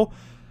 Toronto,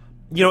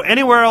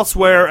 anywhere else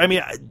where, I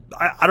mean,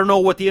 I don't know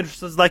what the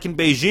interest is like in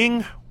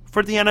Beijing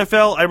for the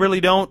NFL. I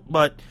really don't,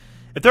 but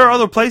if there are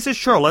other places,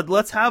 sure,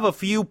 let's have a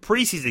few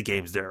preseason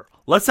games there.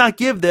 Let's not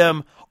give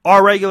them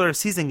our regular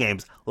season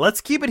games.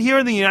 Let's keep it here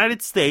in the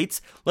United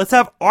States. Let's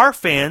have our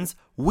fans,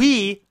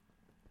 we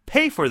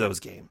pay for those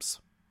games.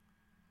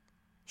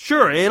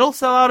 Sure, it'll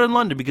sell out in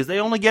London because they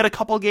only get a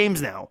couple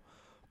games now.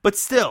 But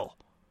still,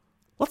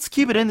 let's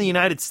keep it in the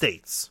United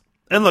States.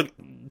 And look,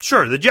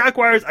 sure, the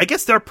Jaguars, I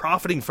guess they're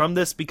profiting from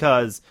this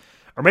because,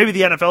 or maybe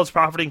the NFL is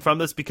profiting from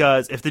this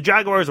because if the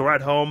Jaguars were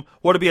at home,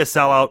 would it be a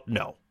sellout?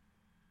 No.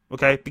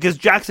 Okay? Because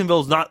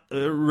Jacksonville's not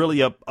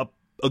really a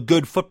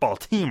good football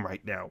team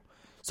right now.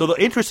 So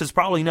the interest is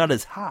probably not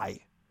as high.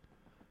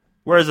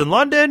 Whereas in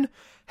London,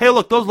 hey,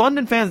 look, those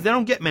London fans, they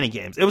don't get many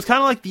games. It was kind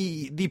of like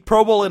the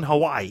Pro Bowl in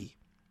Hawaii.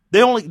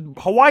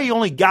 Hawaii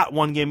only got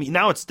one game.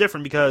 Now it's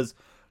different because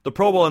the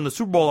Pro Bowl and the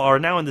Super Bowl are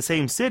now in the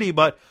same city,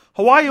 but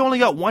Hawaii only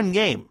got one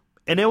game.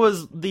 And it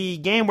was the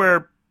game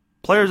where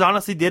players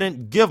honestly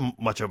didn't give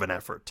much of an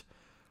effort.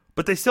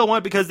 But they still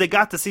went because they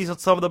got to see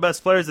some of the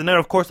best players. And then,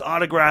 of course,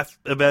 autograph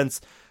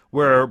events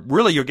where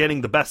really you're getting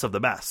the best of the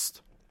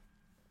best.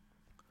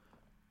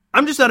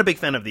 I'm just not a big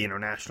fan of the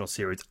international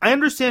series. I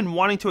understand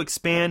wanting to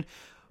expand,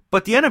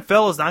 but the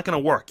NFL is not going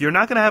to work. You're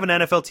not going to have an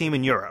NFL team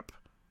in Europe.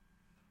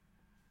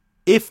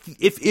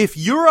 If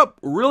Europe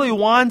really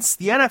wants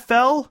the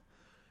NFL,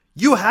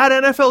 you had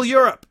NFL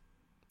Europe,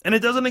 and it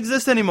doesn't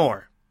exist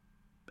anymore.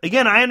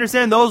 Again, I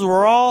understand those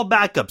were all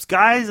backups,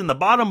 guys in the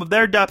bottom of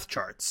their depth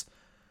charts.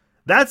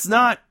 That's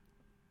not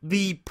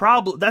the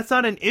problem. That's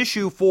not an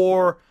issue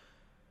for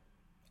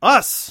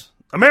us,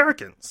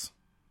 Americans.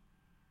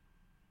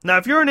 Now,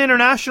 if you're an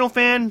international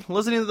fan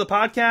listening to the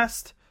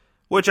podcast,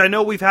 which I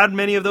know we've had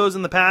many of those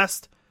in the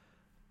past,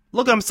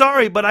 look, I'm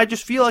sorry, but I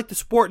just feel like the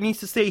sport needs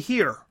to stay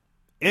here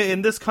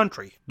in this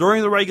country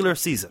during the regular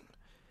season.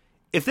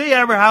 If they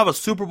ever have a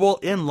Super Bowl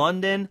in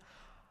London,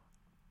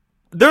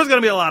 there's going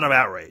to be a lot of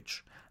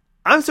outrage.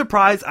 I'm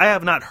surprised I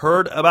have not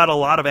heard about a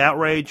lot of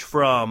outrage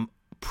from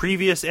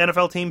previous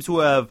NFL teams who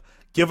have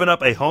given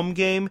up a home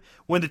game.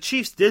 When the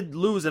Chiefs did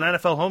lose an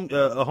NFL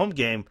home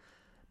game,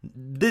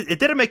 it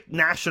didn't make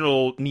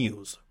national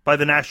news by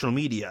the national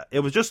media. It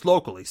was just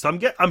locally. So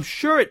I'm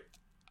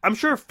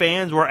sure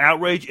fans were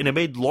outraged and it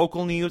made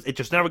local news. It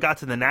just never got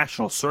to the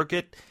national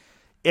circuit.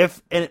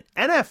 If an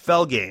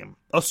NFL game,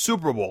 a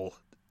Super Bowl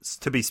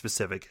to be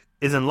specific,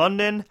 is in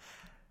London,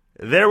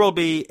 there will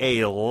be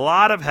a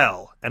lot of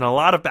hell and a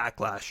lot of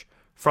backlash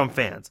from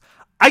fans.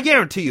 I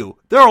guarantee you,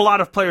 there are a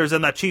lot of players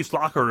in that Chiefs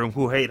locker room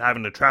who hate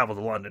having to travel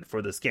to London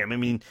for this game. I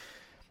mean,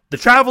 the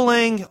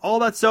traveling, all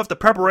that stuff, the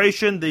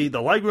preparation, the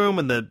leg room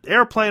and the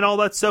airplane, all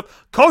that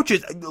stuff.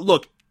 Coaches,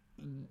 look,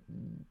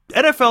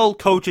 NFL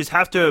coaches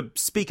have to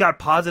speak out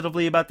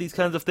positively about these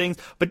kinds of things,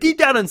 but deep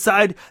down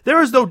inside,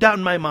 there is no doubt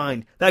in my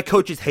mind that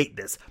coaches hate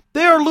this.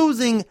 They are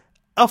losing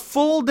a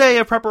full day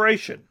of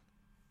preparation.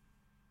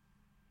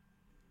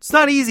 It's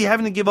not easy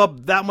having to give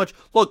up that much.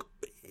 Look,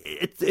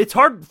 it's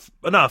hard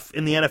enough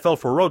in the NFL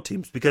for road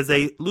teams because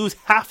they lose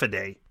half a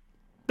day.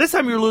 This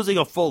time you're losing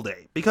a full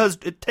day because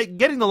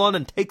getting to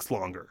London takes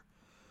longer.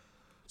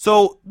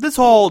 So this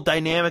whole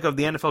dynamic of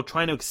the NFL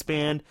trying to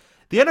expand,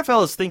 the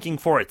NFL is thinking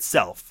for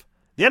itself.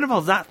 The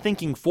NFL is not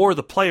thinking for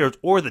the players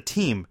or the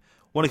team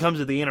when it comes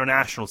to the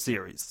international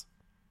series.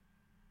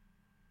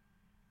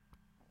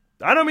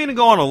 I don't mean to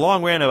go on a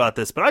long rant about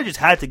this, but I just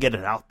had to get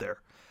it out there.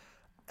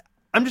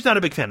 I'm just not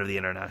a big fan of the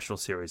international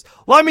series.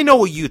 Let me know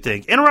what you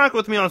think. Interact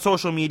with me on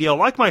social media.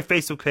 Like my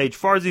Facebook page,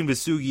 Farzin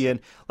Vousoughian.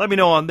 Let me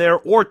know on there,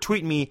 or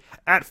tweet me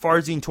at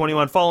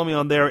Farzin21. Follow me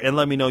on there and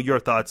let me know your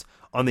thoughts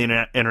on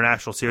the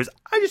international series.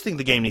 I just think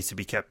the game needs to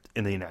be kept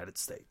in the United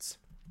States.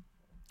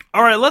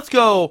 All right, let's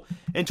go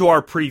into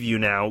our preview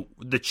now.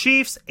 The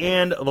Chiefs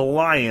and the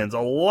Lions. A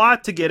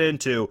lot to get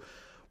into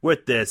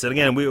with this. And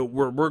again,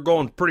 we're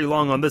going pretty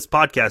long on this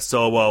podcast,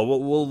 so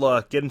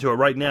we'll get into it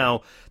right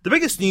now. The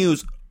biggest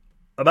news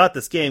about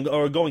this game,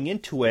 or going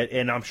into it,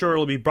 and I'm sure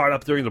it'll be brought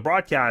up during the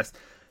broadcast,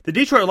 the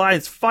Detroit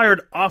Lions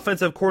fired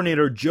offensive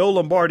coordinator Joe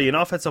Lombardi and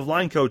offensive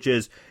line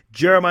coaches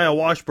Jeremiah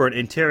Washburn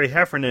and Terry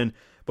Heffernan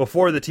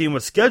before the team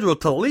was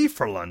scheduled to leave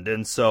for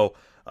London. So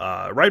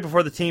right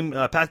before the team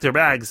packed their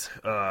bags,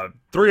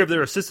 3 of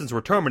their assistants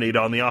were terminated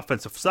on the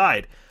offensive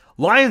side.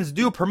 Lions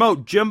do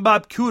promote Jim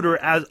Bob Cooter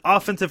as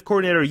offensive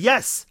coordinator.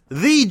 Yes,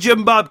 the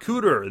Jim Bob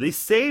Cooter, the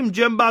same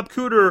Jim Bob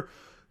Cooter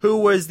who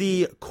was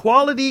the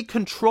quality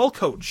control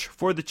coach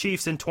for the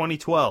Chiefs in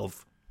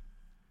 2012.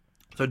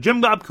 So Jim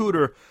Bob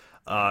Cooter,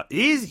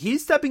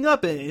 he's stepping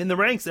up in the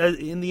ranks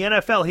in the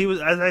NFL. He was,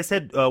 as I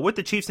said, with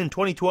the Chiefs in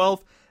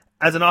 2012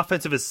 as an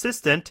offensive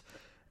assistant,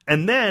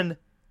 and then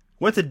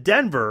went to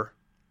Denver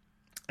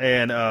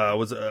and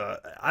was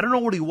I don't know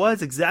what he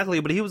was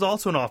exactly, but he was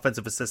also an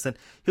offensive assistant.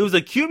 He was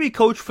a QB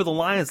coach for the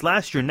Lions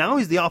last year. Now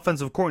he's the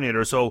offensive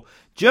coordinator. So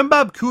Jim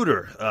Bob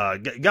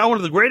Cooter got one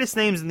of the greatest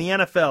names in the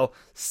NFL,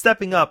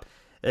 stepping up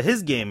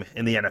his game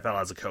in the NFL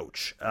as a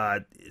coach.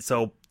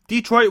 So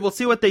Detroit, we'll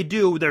see what they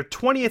do. They're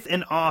 20th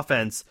in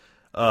offense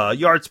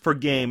yards per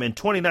game and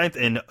 29th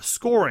in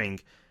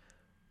scoring.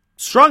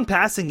 Strong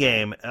passing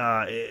game,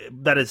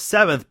 that is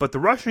 7th, but the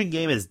rushing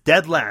game is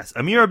dead last.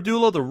 Amir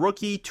Abdullah, the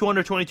rookie,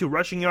 222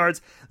 rushing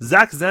yards.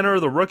 Zach Zenner,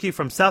 the rookie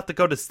from South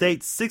Dakota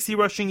State, 60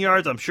 rushing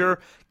yards. I'm sure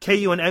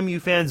KU and MU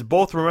fans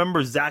both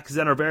remember Zach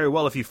Zenner very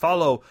well if you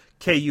follow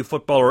KU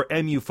football or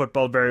MU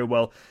football very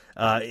well.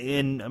 I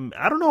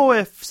don't know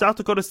if South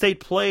Dakota State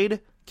played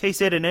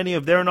K-State in any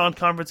of their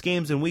non-conference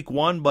games in week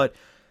 1, but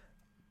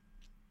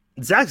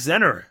Zach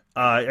Zenner,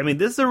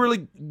 this is a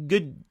really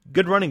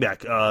good running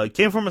back.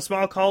 Came from a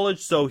small college,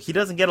 so he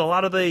doesn't get a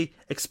lot of the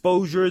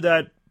exposure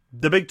that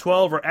the Big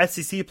 12 or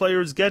SEC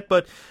players get,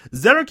 but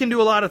Zenner can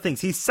do a lot of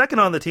things. He's second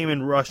on the team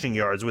in rushing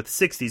yards with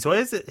 60, so he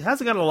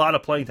hasn't got a lot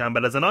of playing time,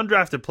 but as an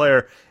undrafted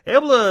player,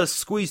 able to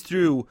squeeze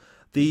through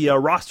the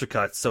roster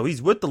cuts. So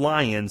he's with the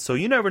Lions, so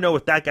you never know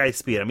with that guy's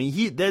speed. I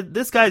mean,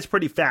 this guy's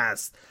pretty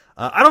fast.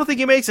 I don't think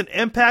he makes an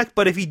impact,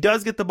 but if he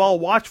does get the ball,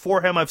 watch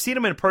for him. I've seen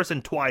him in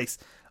person twice.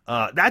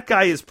 That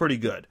guy is pretty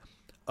good.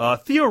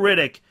 Theo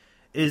Riddick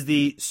is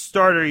the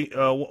starter,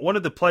 one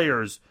of the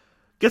players,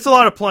 gets a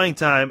lot of playing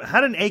time,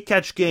 had an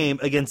 8-catch game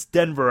against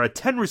Denver, a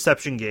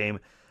 10-reception game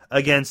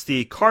against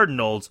the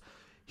Cardinals.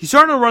 He's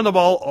starting to run the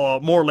ball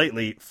more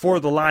lately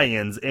for the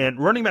Lions, and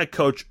running back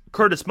coach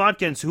Curtis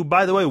Modkins, who,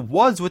 by the way,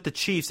 was with the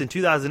Chiefs in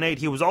 2008,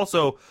 he was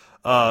also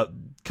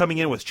coming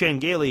in with Chan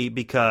Gailey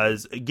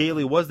because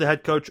Gailey was the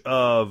head coach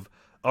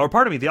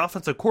the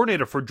offensive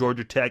coordinator for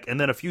Georgia Tech, and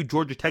then a few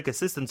Georgia Tech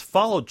assistants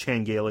followed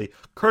Chan Gailey.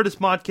 Curtis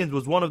Modkins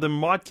was one of them.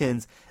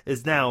 Modkins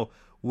is now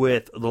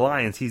with the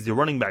Lions. He's the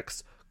running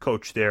backs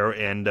coach there,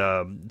 and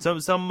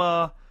some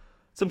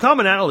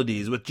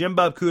commonalities with Jim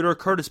Bob Cooter,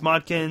 Curtis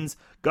Modkins,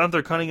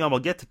 Gunther Cunningham. I'll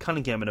get to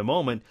Cunningham in a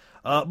moment.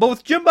 But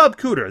with Jim Bob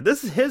Cooter,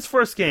 this is his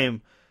first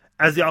game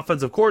as the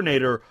offensive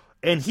coordinator,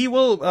 and he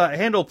will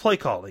handle play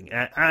calling,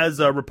 as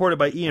reported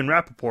by Ian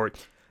Rappaport.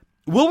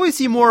 Will we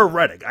see more of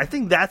Riddick? I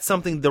think that's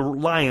something the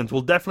Lions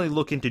will definitely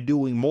look into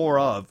doing more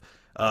of,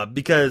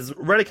 because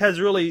Riddick has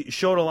really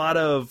showed a lot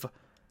of,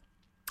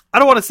 I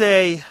don't want to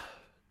say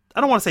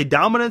I don't want to say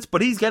dominance,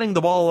 but he's getting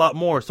the ball a lot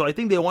more. So I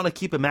think they want to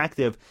keep him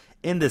active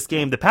in this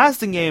game. The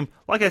passing game,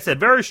 like I said,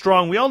 very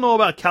strong. We all know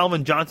about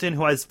Calvin Johnson,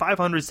 who has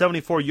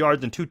 574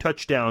 yards and 2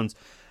 touchdowns.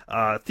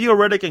 Theo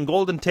Riddick and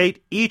Golden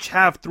Tate each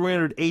have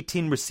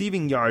 318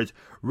 receiving yards.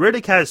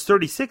 Riddick has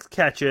 36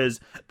 catches.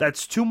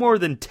 That's 2 more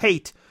than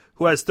Tate,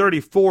 who has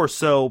 34.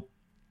 So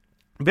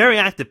very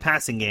active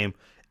passing game.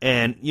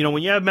 And,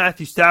 when you have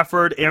Matthew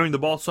Stafford airing the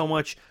ball so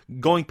much,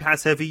 going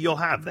pass heavy, you'll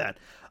have that.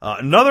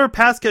 Another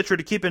pass catcher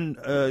to keep an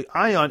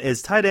eye on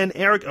is tight end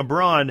Eric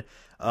Ebron.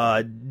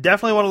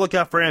 Definitely want to look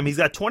out for him. He's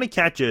got 20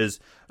 catches,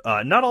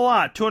 not a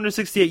lot,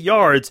 268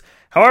 yards.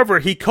 However,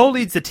 he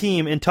co-leads the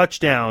team in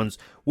touchdowns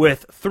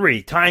with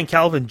 3, tying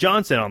Calvin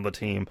Johnson on the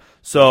team.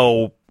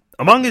 So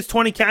among his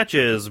 20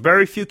 catches,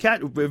 very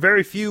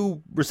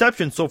few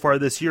receptions so far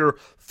this year.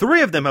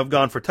 3 of them have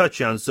gone for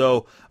touchdowns.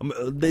 So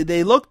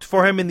they looked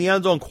for him in the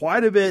end zone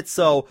quite a bit.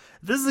 So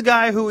this is a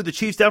guy who the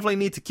Chiefs definitely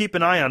need to keep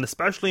an eye on,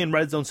 especially in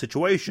red zone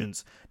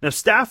situations. Now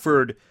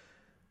Stafford,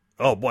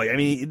 oh boy,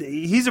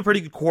 he's a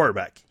pretty good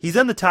quarterback. He's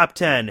in the top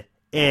 10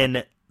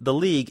 in the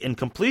league in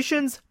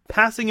completions,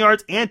 passing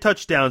yards, and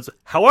touchdowns.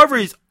 However,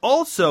 he's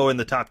also in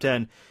the top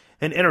 10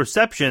 in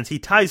interceptions. He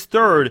ties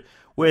third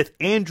with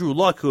Andrew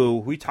Luck, who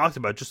we talked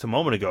about just a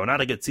moment ago.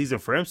 Not a good season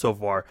for him so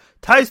far.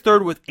 Ties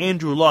third with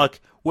Andrew Luck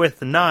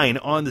with 9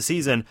 on the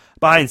season,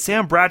 behind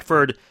Sam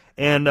Bradford.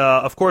 And,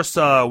 of course,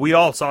 we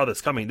all saw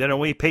this coming, didn't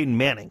we? Peyton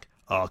Manning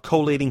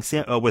collating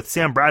with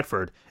Sam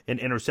Bradford in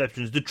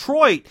interceptions.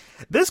 Detroit,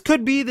 this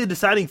could be the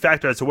deciding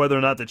factor as to whether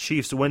or not the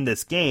Chiefs win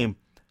this game.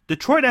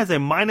 Detroit has a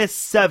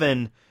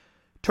 -7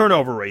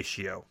 turnover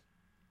ratio.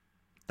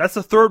 That's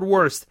the 3rd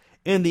worst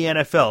in the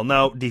NFL.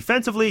 Now,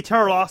 defensively,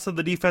 Terrell Lawson,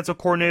 the defensive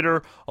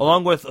coordinator,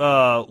 along with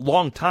a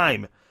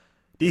long-time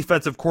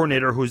defensive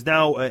coordinator who's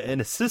now an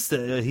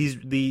assistant. He's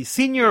the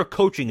senior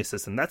coaching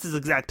assistant. That's his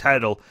exact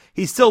title.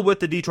 He's still with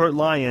the Detroit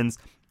Lions.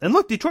 And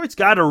look, Detroit's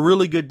got a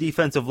really good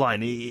defensive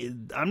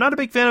line. I'm not a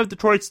big fan of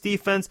Detroit's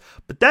defense,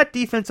 but that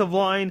defensive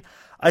line,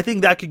 I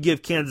think that could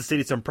give Kansas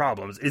City some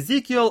problems.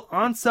 Ezekiel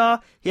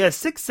Ansah, he has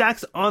 6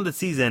 sacks on the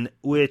season,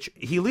 which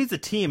he leads the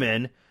team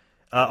in.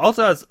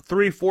 Also has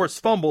 3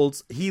 forced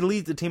fumbles. He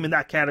leads the team in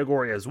that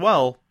category as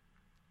well.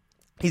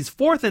 He's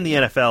 4th in the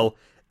NFL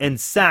in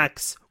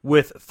sacks,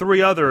 with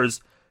 3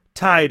 others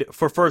tied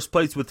for first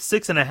place with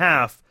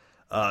 6.5.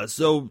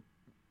 So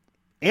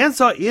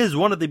Ansah is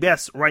one of the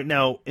best right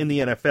now in the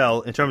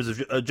NFL in terms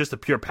of just a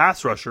pure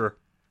pass rusher.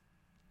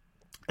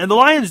 And the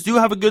Lions do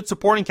have a good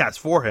supporting cast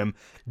for him.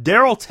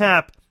 Darryl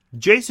Tapp,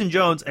 Jason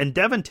Jones, and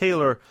Devin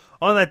Taylor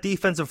on that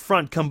defensive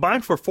front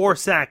combined for 4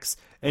 sacks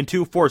and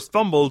 2 forced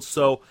fumbles.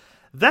 So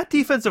that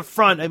defensive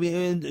front,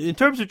 in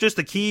terms of just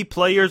the key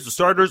players, the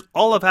starters,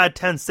 all have had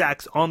 10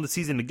 sacks on the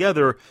season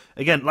together.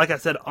 Again, like I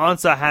said,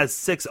 Ansah has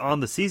 6 on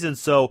the season.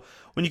 So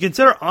when you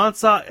consider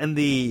Ansah and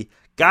the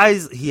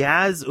guys he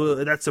has,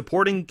 that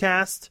supporting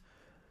cast,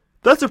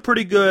 that's a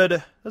pretty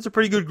good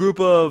group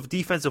of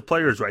defensive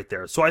players right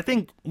there. So I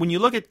think when you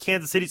look at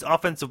Kansas City's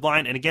offensive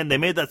line, and again, they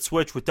made that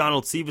switch with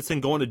Donald Stevenson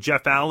going to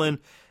Jeff Allen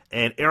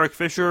and Eric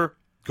Fisher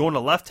going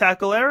to left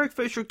tackle. Eric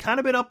Fisher kind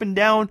of been up and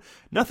down.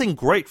 Nothing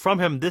great from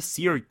him this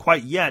year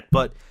quite yet,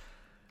 but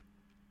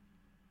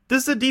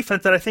this is a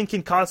defense that I think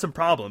can cause some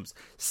problems.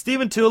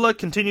 Steven Tula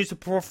continues to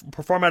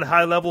perform at a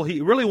high level.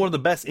 He's really one of the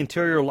best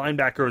interior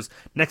linebackers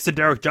next to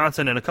Derek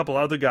Johnson and a couple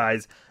other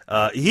guys.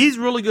 He's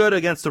really good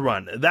against the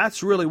run.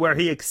 That's really where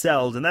he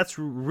excels, and that's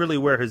really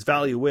where his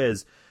value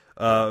is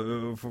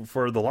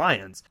for the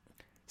Lions.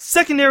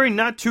 Secondary,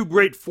 not too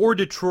great for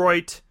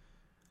Detroit.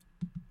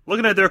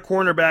 Looking at their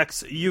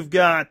cornerbacks, you've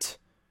got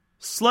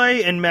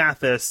Slay and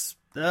Mathis.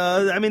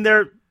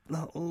 They're...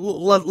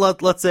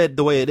 Let's say it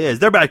the way it is.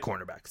 They're bad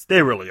cornerbacks.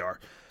 They really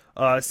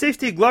are.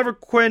 Safety Glover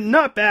Quinn,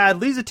 not bad.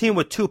 Leads the team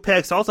with 2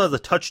 picks. Also has a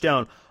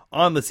touchdown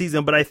on the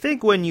season. But I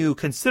think when you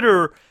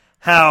consider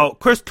how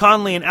Chris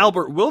Conley and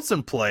Albert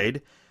Wilson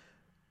played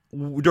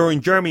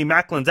during Jeremy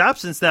Maclin's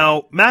absence,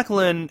 now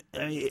Maclin,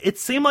 it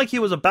seemed like he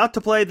was about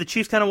to play. The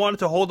Chiefs kind of wanted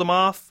to hold him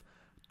off.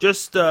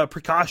 Just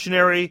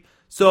precautionary.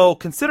 So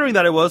considering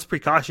that it was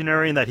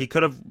precautionary and that he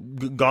could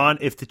have gone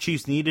if the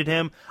Chiefs needed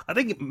him, I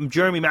think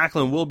Jeremy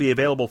Maclin will be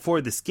available for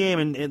this game.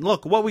 And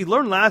look, what we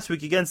learned last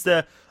week against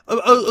a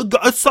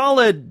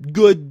solid,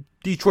 good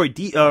Pittsburgh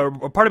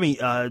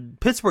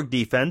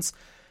defense,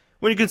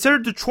 when you consider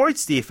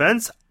Detroit's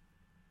defense,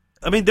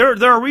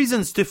 there are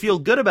reasons to feel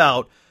good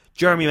about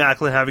Jeremy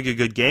Maclin having a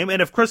good game.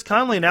 And if Chris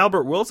Conley and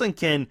Albert Wilson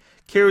can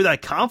carry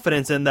that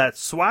confidence and that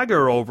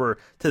swagger over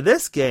to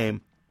this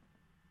game,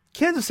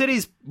 Kansas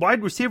City's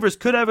wide receivers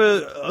could have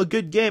a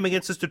good game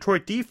against this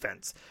Detroit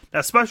defense.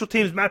 Now, special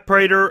teams, Matt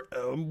Prater,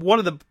 one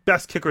of the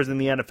best kickers in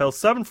the NFL,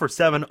 7 for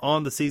 7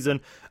 on the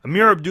season.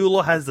 Amir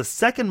Abdullah has the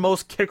 2nd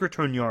most kick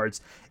return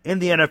yards in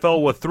the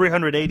NFL with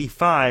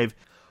 385.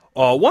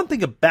 One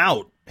thing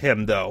about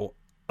him, though,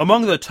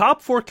 among the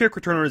top 4 kick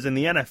returners in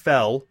the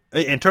NFL,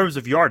 in terms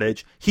of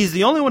yardage, he's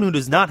the only one who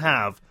does not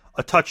have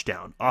a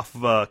touchdown off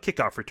of a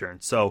kickoff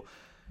return. So,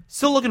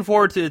 still looking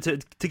forward to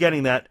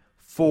getting that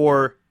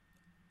for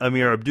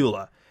Amir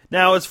Abdullah.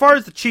 Now, as far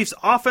as the Chiefs'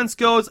 offense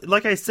goes,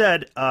 like I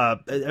said,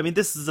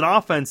 this is an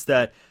offense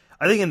that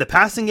I think in the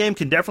passing game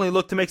can definitely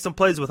look to make some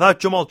plays without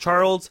Jamaal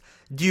Charles.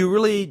 Do you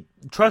really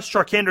trust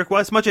Charcandrick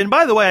West much? And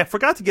by the way, I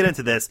forgot to get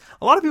into this.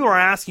 A lot of people are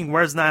asking,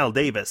 where's Knile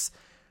Davis?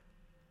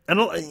 And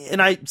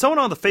someone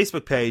on the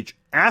Facebook page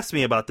asked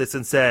me about this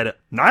and said,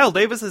 Knile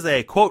Davis is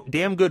a, quote,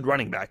 damn good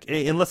running back.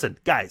 And listen,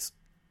 guys,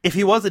 if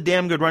he was a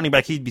damn good running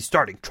back, he'd be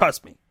starting.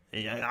 Trust me.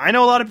 I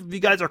know a lot of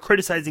you guys are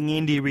criticizing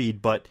Andy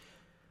Reid, but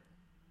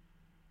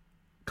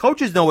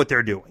coaches know what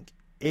they're doing.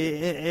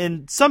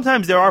 And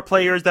sometimes there are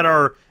players that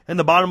are in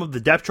the bottom of the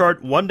depth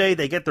chart. One day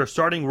they get their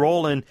starting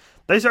role and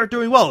they start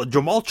doing well.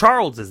 Jamaal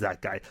Charles is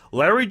that guy.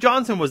 Larry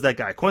Johnson was that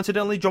guy.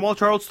 Coincidentally, Jamaal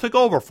Charles took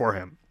over for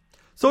him.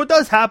 So it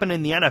does happen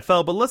in the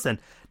NFL, but listen,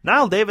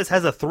 Knile Davis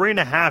has a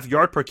 3.5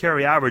 yard per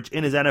carry average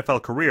in his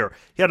NFL career.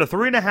 He had a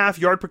 3.5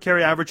 yard per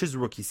carry average his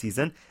rookie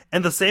season,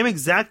 and the same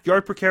exact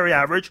yard per carry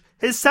average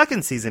his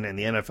second season in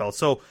the NFL.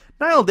 So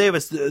Knile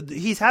Davis,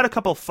 he's had a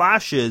couple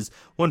flashes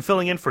when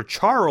filling in for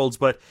Charles,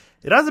 but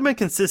it hasn't been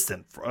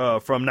consistent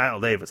from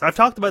Knile Davis. I've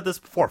talked about this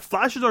before.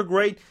 Flashes are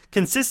great.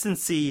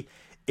 Consistency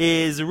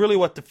is really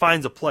what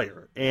defines a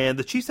player, and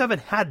the Chiefs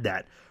haven't had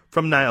that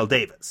from Knile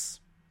Davis.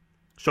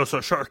 So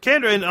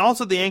Charcandrick, and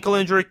also the ankle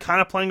injury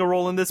kind of playing a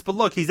role in this. But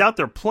look, he's out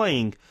there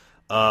playing.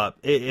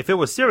 If it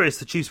was serious,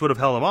 the Chiefs would have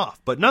held him off.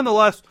 But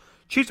nonetheless,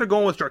 Chiefs are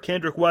going with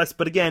Charcandrick West.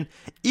 But again,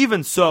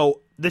 even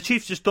so, the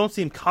Chiefs just don't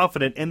seem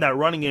confident in that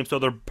running game. So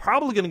they're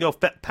probably going to go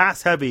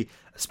pass heavy,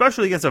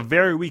 especially against a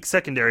very weak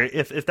secondary.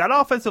 If that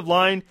offensive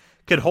line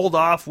could hold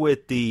off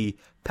with the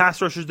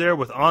pass rushers there,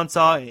 with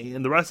Ansah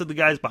and the rest of the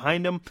guys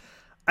behind him,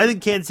 I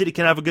think Kansas City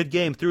can have a good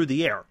game through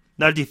the air.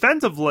 Now,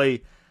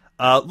 defensively,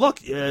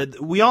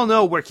 we all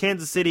know where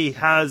Kansas City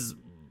has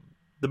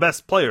the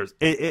best players,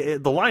 the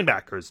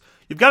linebackers.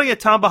 You've got to get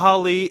Tamba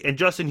Hali and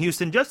Justin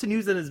Houston. Justin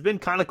Houston has been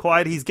kind of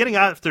quiet. He's getting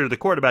after the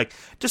quarterback,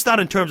 just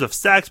not in terms of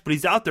sacks, but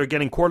he's out there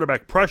getting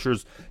quarterback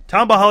pressures.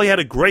 Tamba Hali had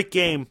a great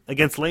game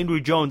against Landry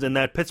Jones and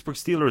that Pittsburgh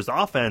Steelers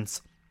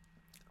offense.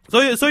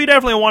 So you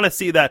definitely want to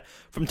see that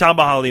from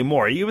Tamba Hali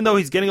more. Even though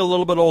he's getting a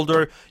little bit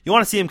older, you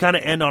want to see him kind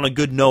of end on a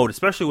good note,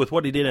 especially with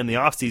what he did in the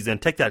offseason,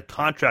 take that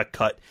contract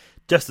cut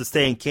just to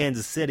stay in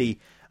Kansas City.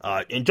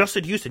 And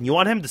Justin Houston, you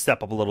want him to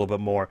step up a little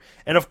bit more.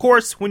 And of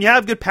course, when you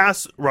have good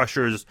pass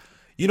rushers,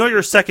 you know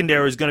your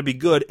secondary is going to be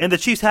good. And the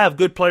Chiefs have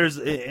good players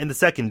in the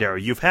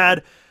secondary. You've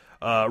had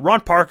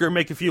Ron Parker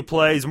make a few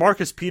plays.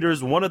 Marcus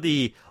Peters, one of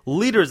the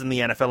leaders in the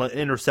NFL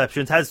in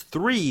interceptions, has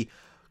 3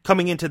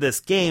 coming into this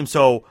game.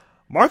 So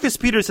Marcus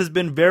Peters has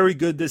been very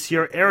good this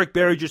year. Eric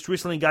Berry just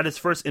recently got his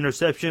first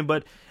interception.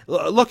 But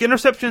look,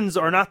 interceptions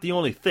are not the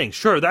only thing.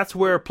 Sure, that's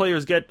where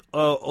players get a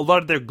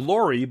lot of their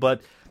glory,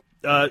 but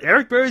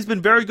Eric Berry's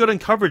been very good in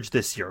coverage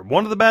this year.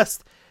 One of the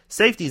best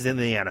safeties in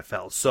the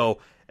NFL. So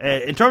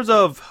in terms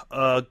of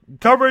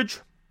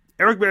coverage,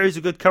 Eric Berry's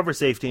a good cover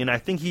safety, and I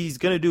think he's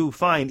going to do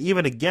fine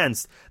even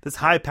against this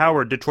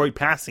high-powered Detroit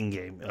passing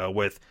game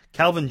with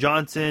Calvin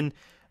Johnson,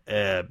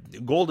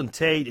 Golden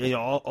Tate,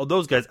 all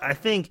those guys. I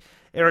think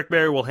Eric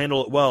Berry will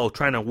handle it well,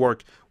 trying to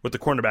work with the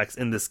cornerbacks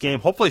in this game.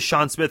 Hopefully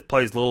Sean Smith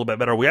plays a little bit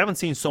better. We haven't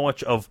seen so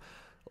much of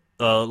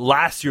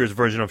last year's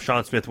version of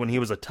Sean Smith when he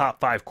was a top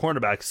 5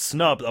 cornerback,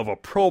 snubbed of a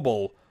Pro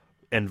Bowl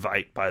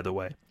invite, by the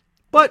way.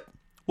 But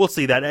we'll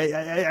see that.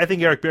 I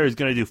think Eric Berry is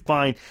going to do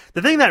fine.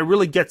 The thing that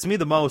really gets me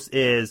the most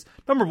is,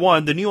 number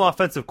one, the new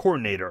offensive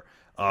coordinator.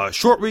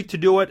 Short week to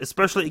do it,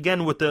 especially,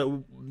 again, with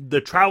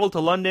the travel to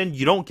London.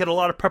 You don't get a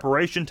lot of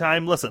preparation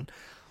time. Listen,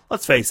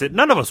 let's face it,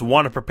 none of us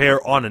want to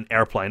prepare on an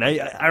airplane.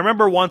 I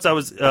remember once I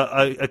was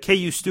a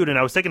KU student.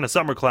 I was taking a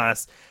summer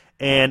class,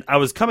 and I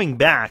was coming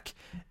back,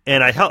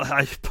 and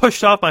I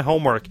pushed off my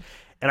homework,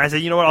 and I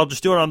said, you know what, I'll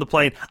just do it on the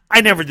plane.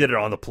 I never did it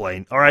on the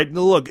plane, all right?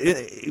 Look,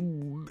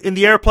 in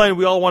the airplane,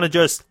 we all want to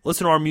just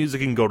listen to our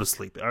music and go to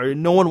sleep. All right?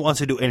 No one wants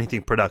to do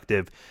anything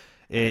productive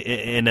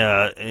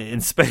in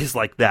space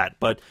like that.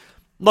 But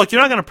look,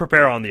 you're not going to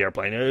prepare on the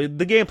airplane.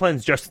 The game plan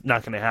is just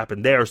not going to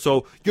happen there.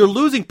 So you're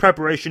losing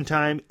preparation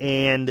time,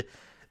 and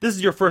this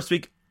is your first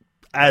week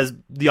as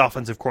the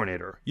offensive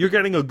coordinator. You're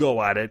getting a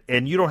go at it,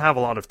 and you don't have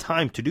a lot of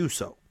time to do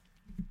so.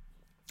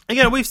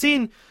 Again, we've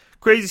seen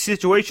crazy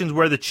situations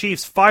where the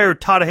Chiefs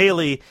fired Todd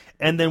Haley,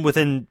 and then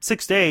within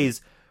 6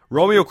 days,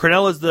 Romeo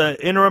Crennel is the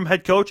interim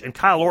head coach, and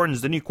Kyle Orton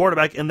is the new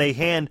quarterback, and they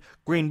hand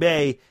Green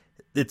Bay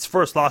its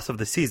first loss of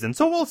the season.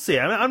 So we'll see.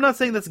 I'm not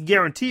saying that's a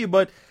guarantee,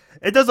 but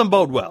it doesn't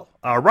bode well.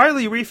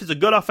 Riley Reiff is a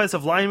good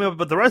offensive lineman,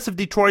 but the rest of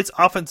Detroit's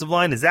offensive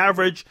line is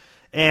average,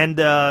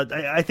 and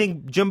I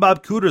think Jim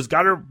Bob Cooter's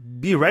got to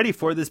be ready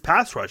for this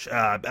pass rush.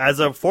 As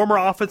a former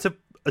offensive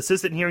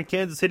assistant here in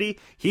Kansas City,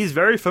 he's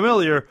very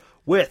familiar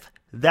with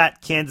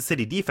that Kansas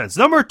City defense.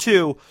 Number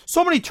 2,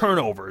 so many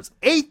turnovers.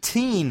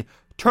 18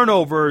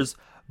 turnovers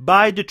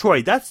by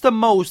Detroit. That's the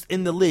most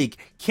in the league.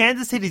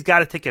 Kansas City's got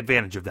to take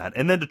advantage of that.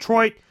 And then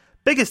Detroit,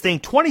 biggest thing,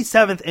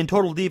 27th in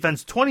total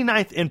defense,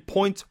 29th in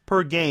points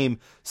per game.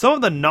 Some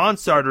of the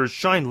non-starters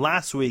shined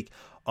last week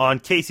on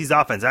KC's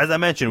offense. As I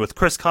mentioned, with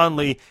Chris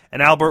Conley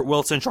and Albert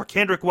Wilson,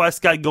 Charkandrick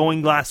West got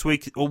going last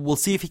week. We'll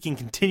see if he can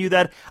continue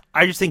that.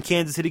 I just think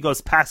Kansas City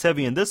goes pass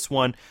heavy in this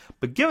one.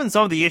 But given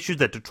some of the issues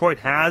that Detroit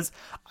has,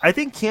 I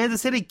think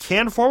Kansas City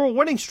can form a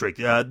winning streak.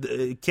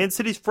 Kansas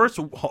City's first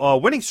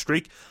winning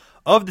streak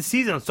of the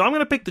season. So I'm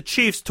going to pick the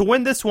Chiefs to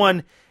win this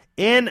one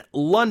in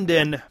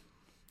London.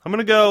 I'm going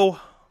to go,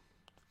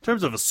 in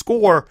terms of a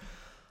score,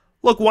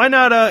 look, why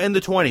not in the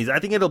 20s? I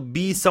think it'll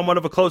be somewhat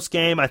of a close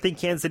game. I think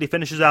Kansas City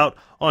finishes out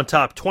on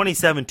top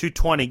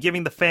 27-20,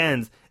 giving the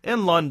fans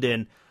in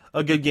London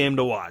a good game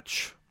to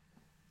watch.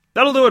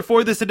 That'll do it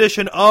for this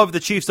edition of the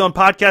Chiefs Zone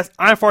Podcast.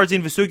 I'm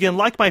Farzin Vousoughian.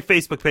 Like my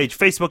Facebook page,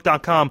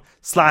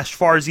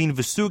 facebook.com/Farzin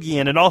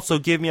Vousoughian, and also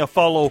give me a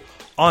follow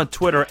on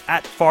Twitter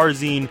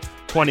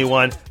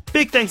 @Farzin21.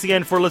 Big thanks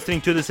again for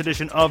listening to this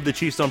edition of the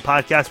Chiefs Zone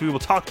Podcast. We will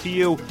talk to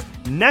you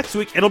next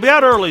week. It'll be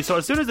out early, so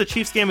as soon as the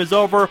Chiefs game is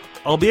over,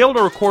 I'll be able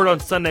to record on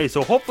Sunday.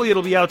 So hopefully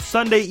it'll be out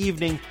Sunday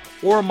evening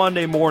or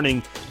Monday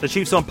morning. The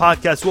Chiefs Zone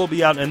Podcast will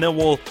be out, and then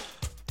we'll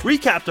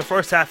recap the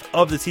first half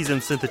of the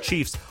season since the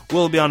Chiefs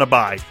will be on a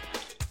bye.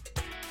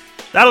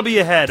 That'll be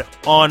ahead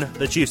on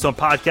the Chiefs Zone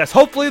Podcast.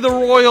 Hopefully the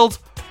Royals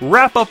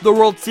wrap up the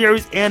World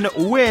Series and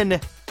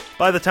win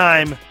by the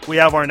time we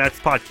have our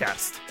next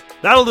podcast.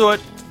 That'll do it.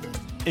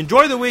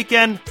 Enjoy the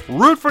weekend,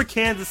 root for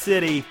Kansas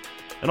City,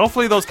 and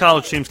hopefully those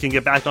college teams can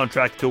get back on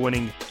track to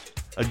winning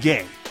a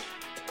game.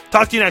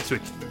 Talk to you next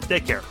week.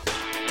 Take care.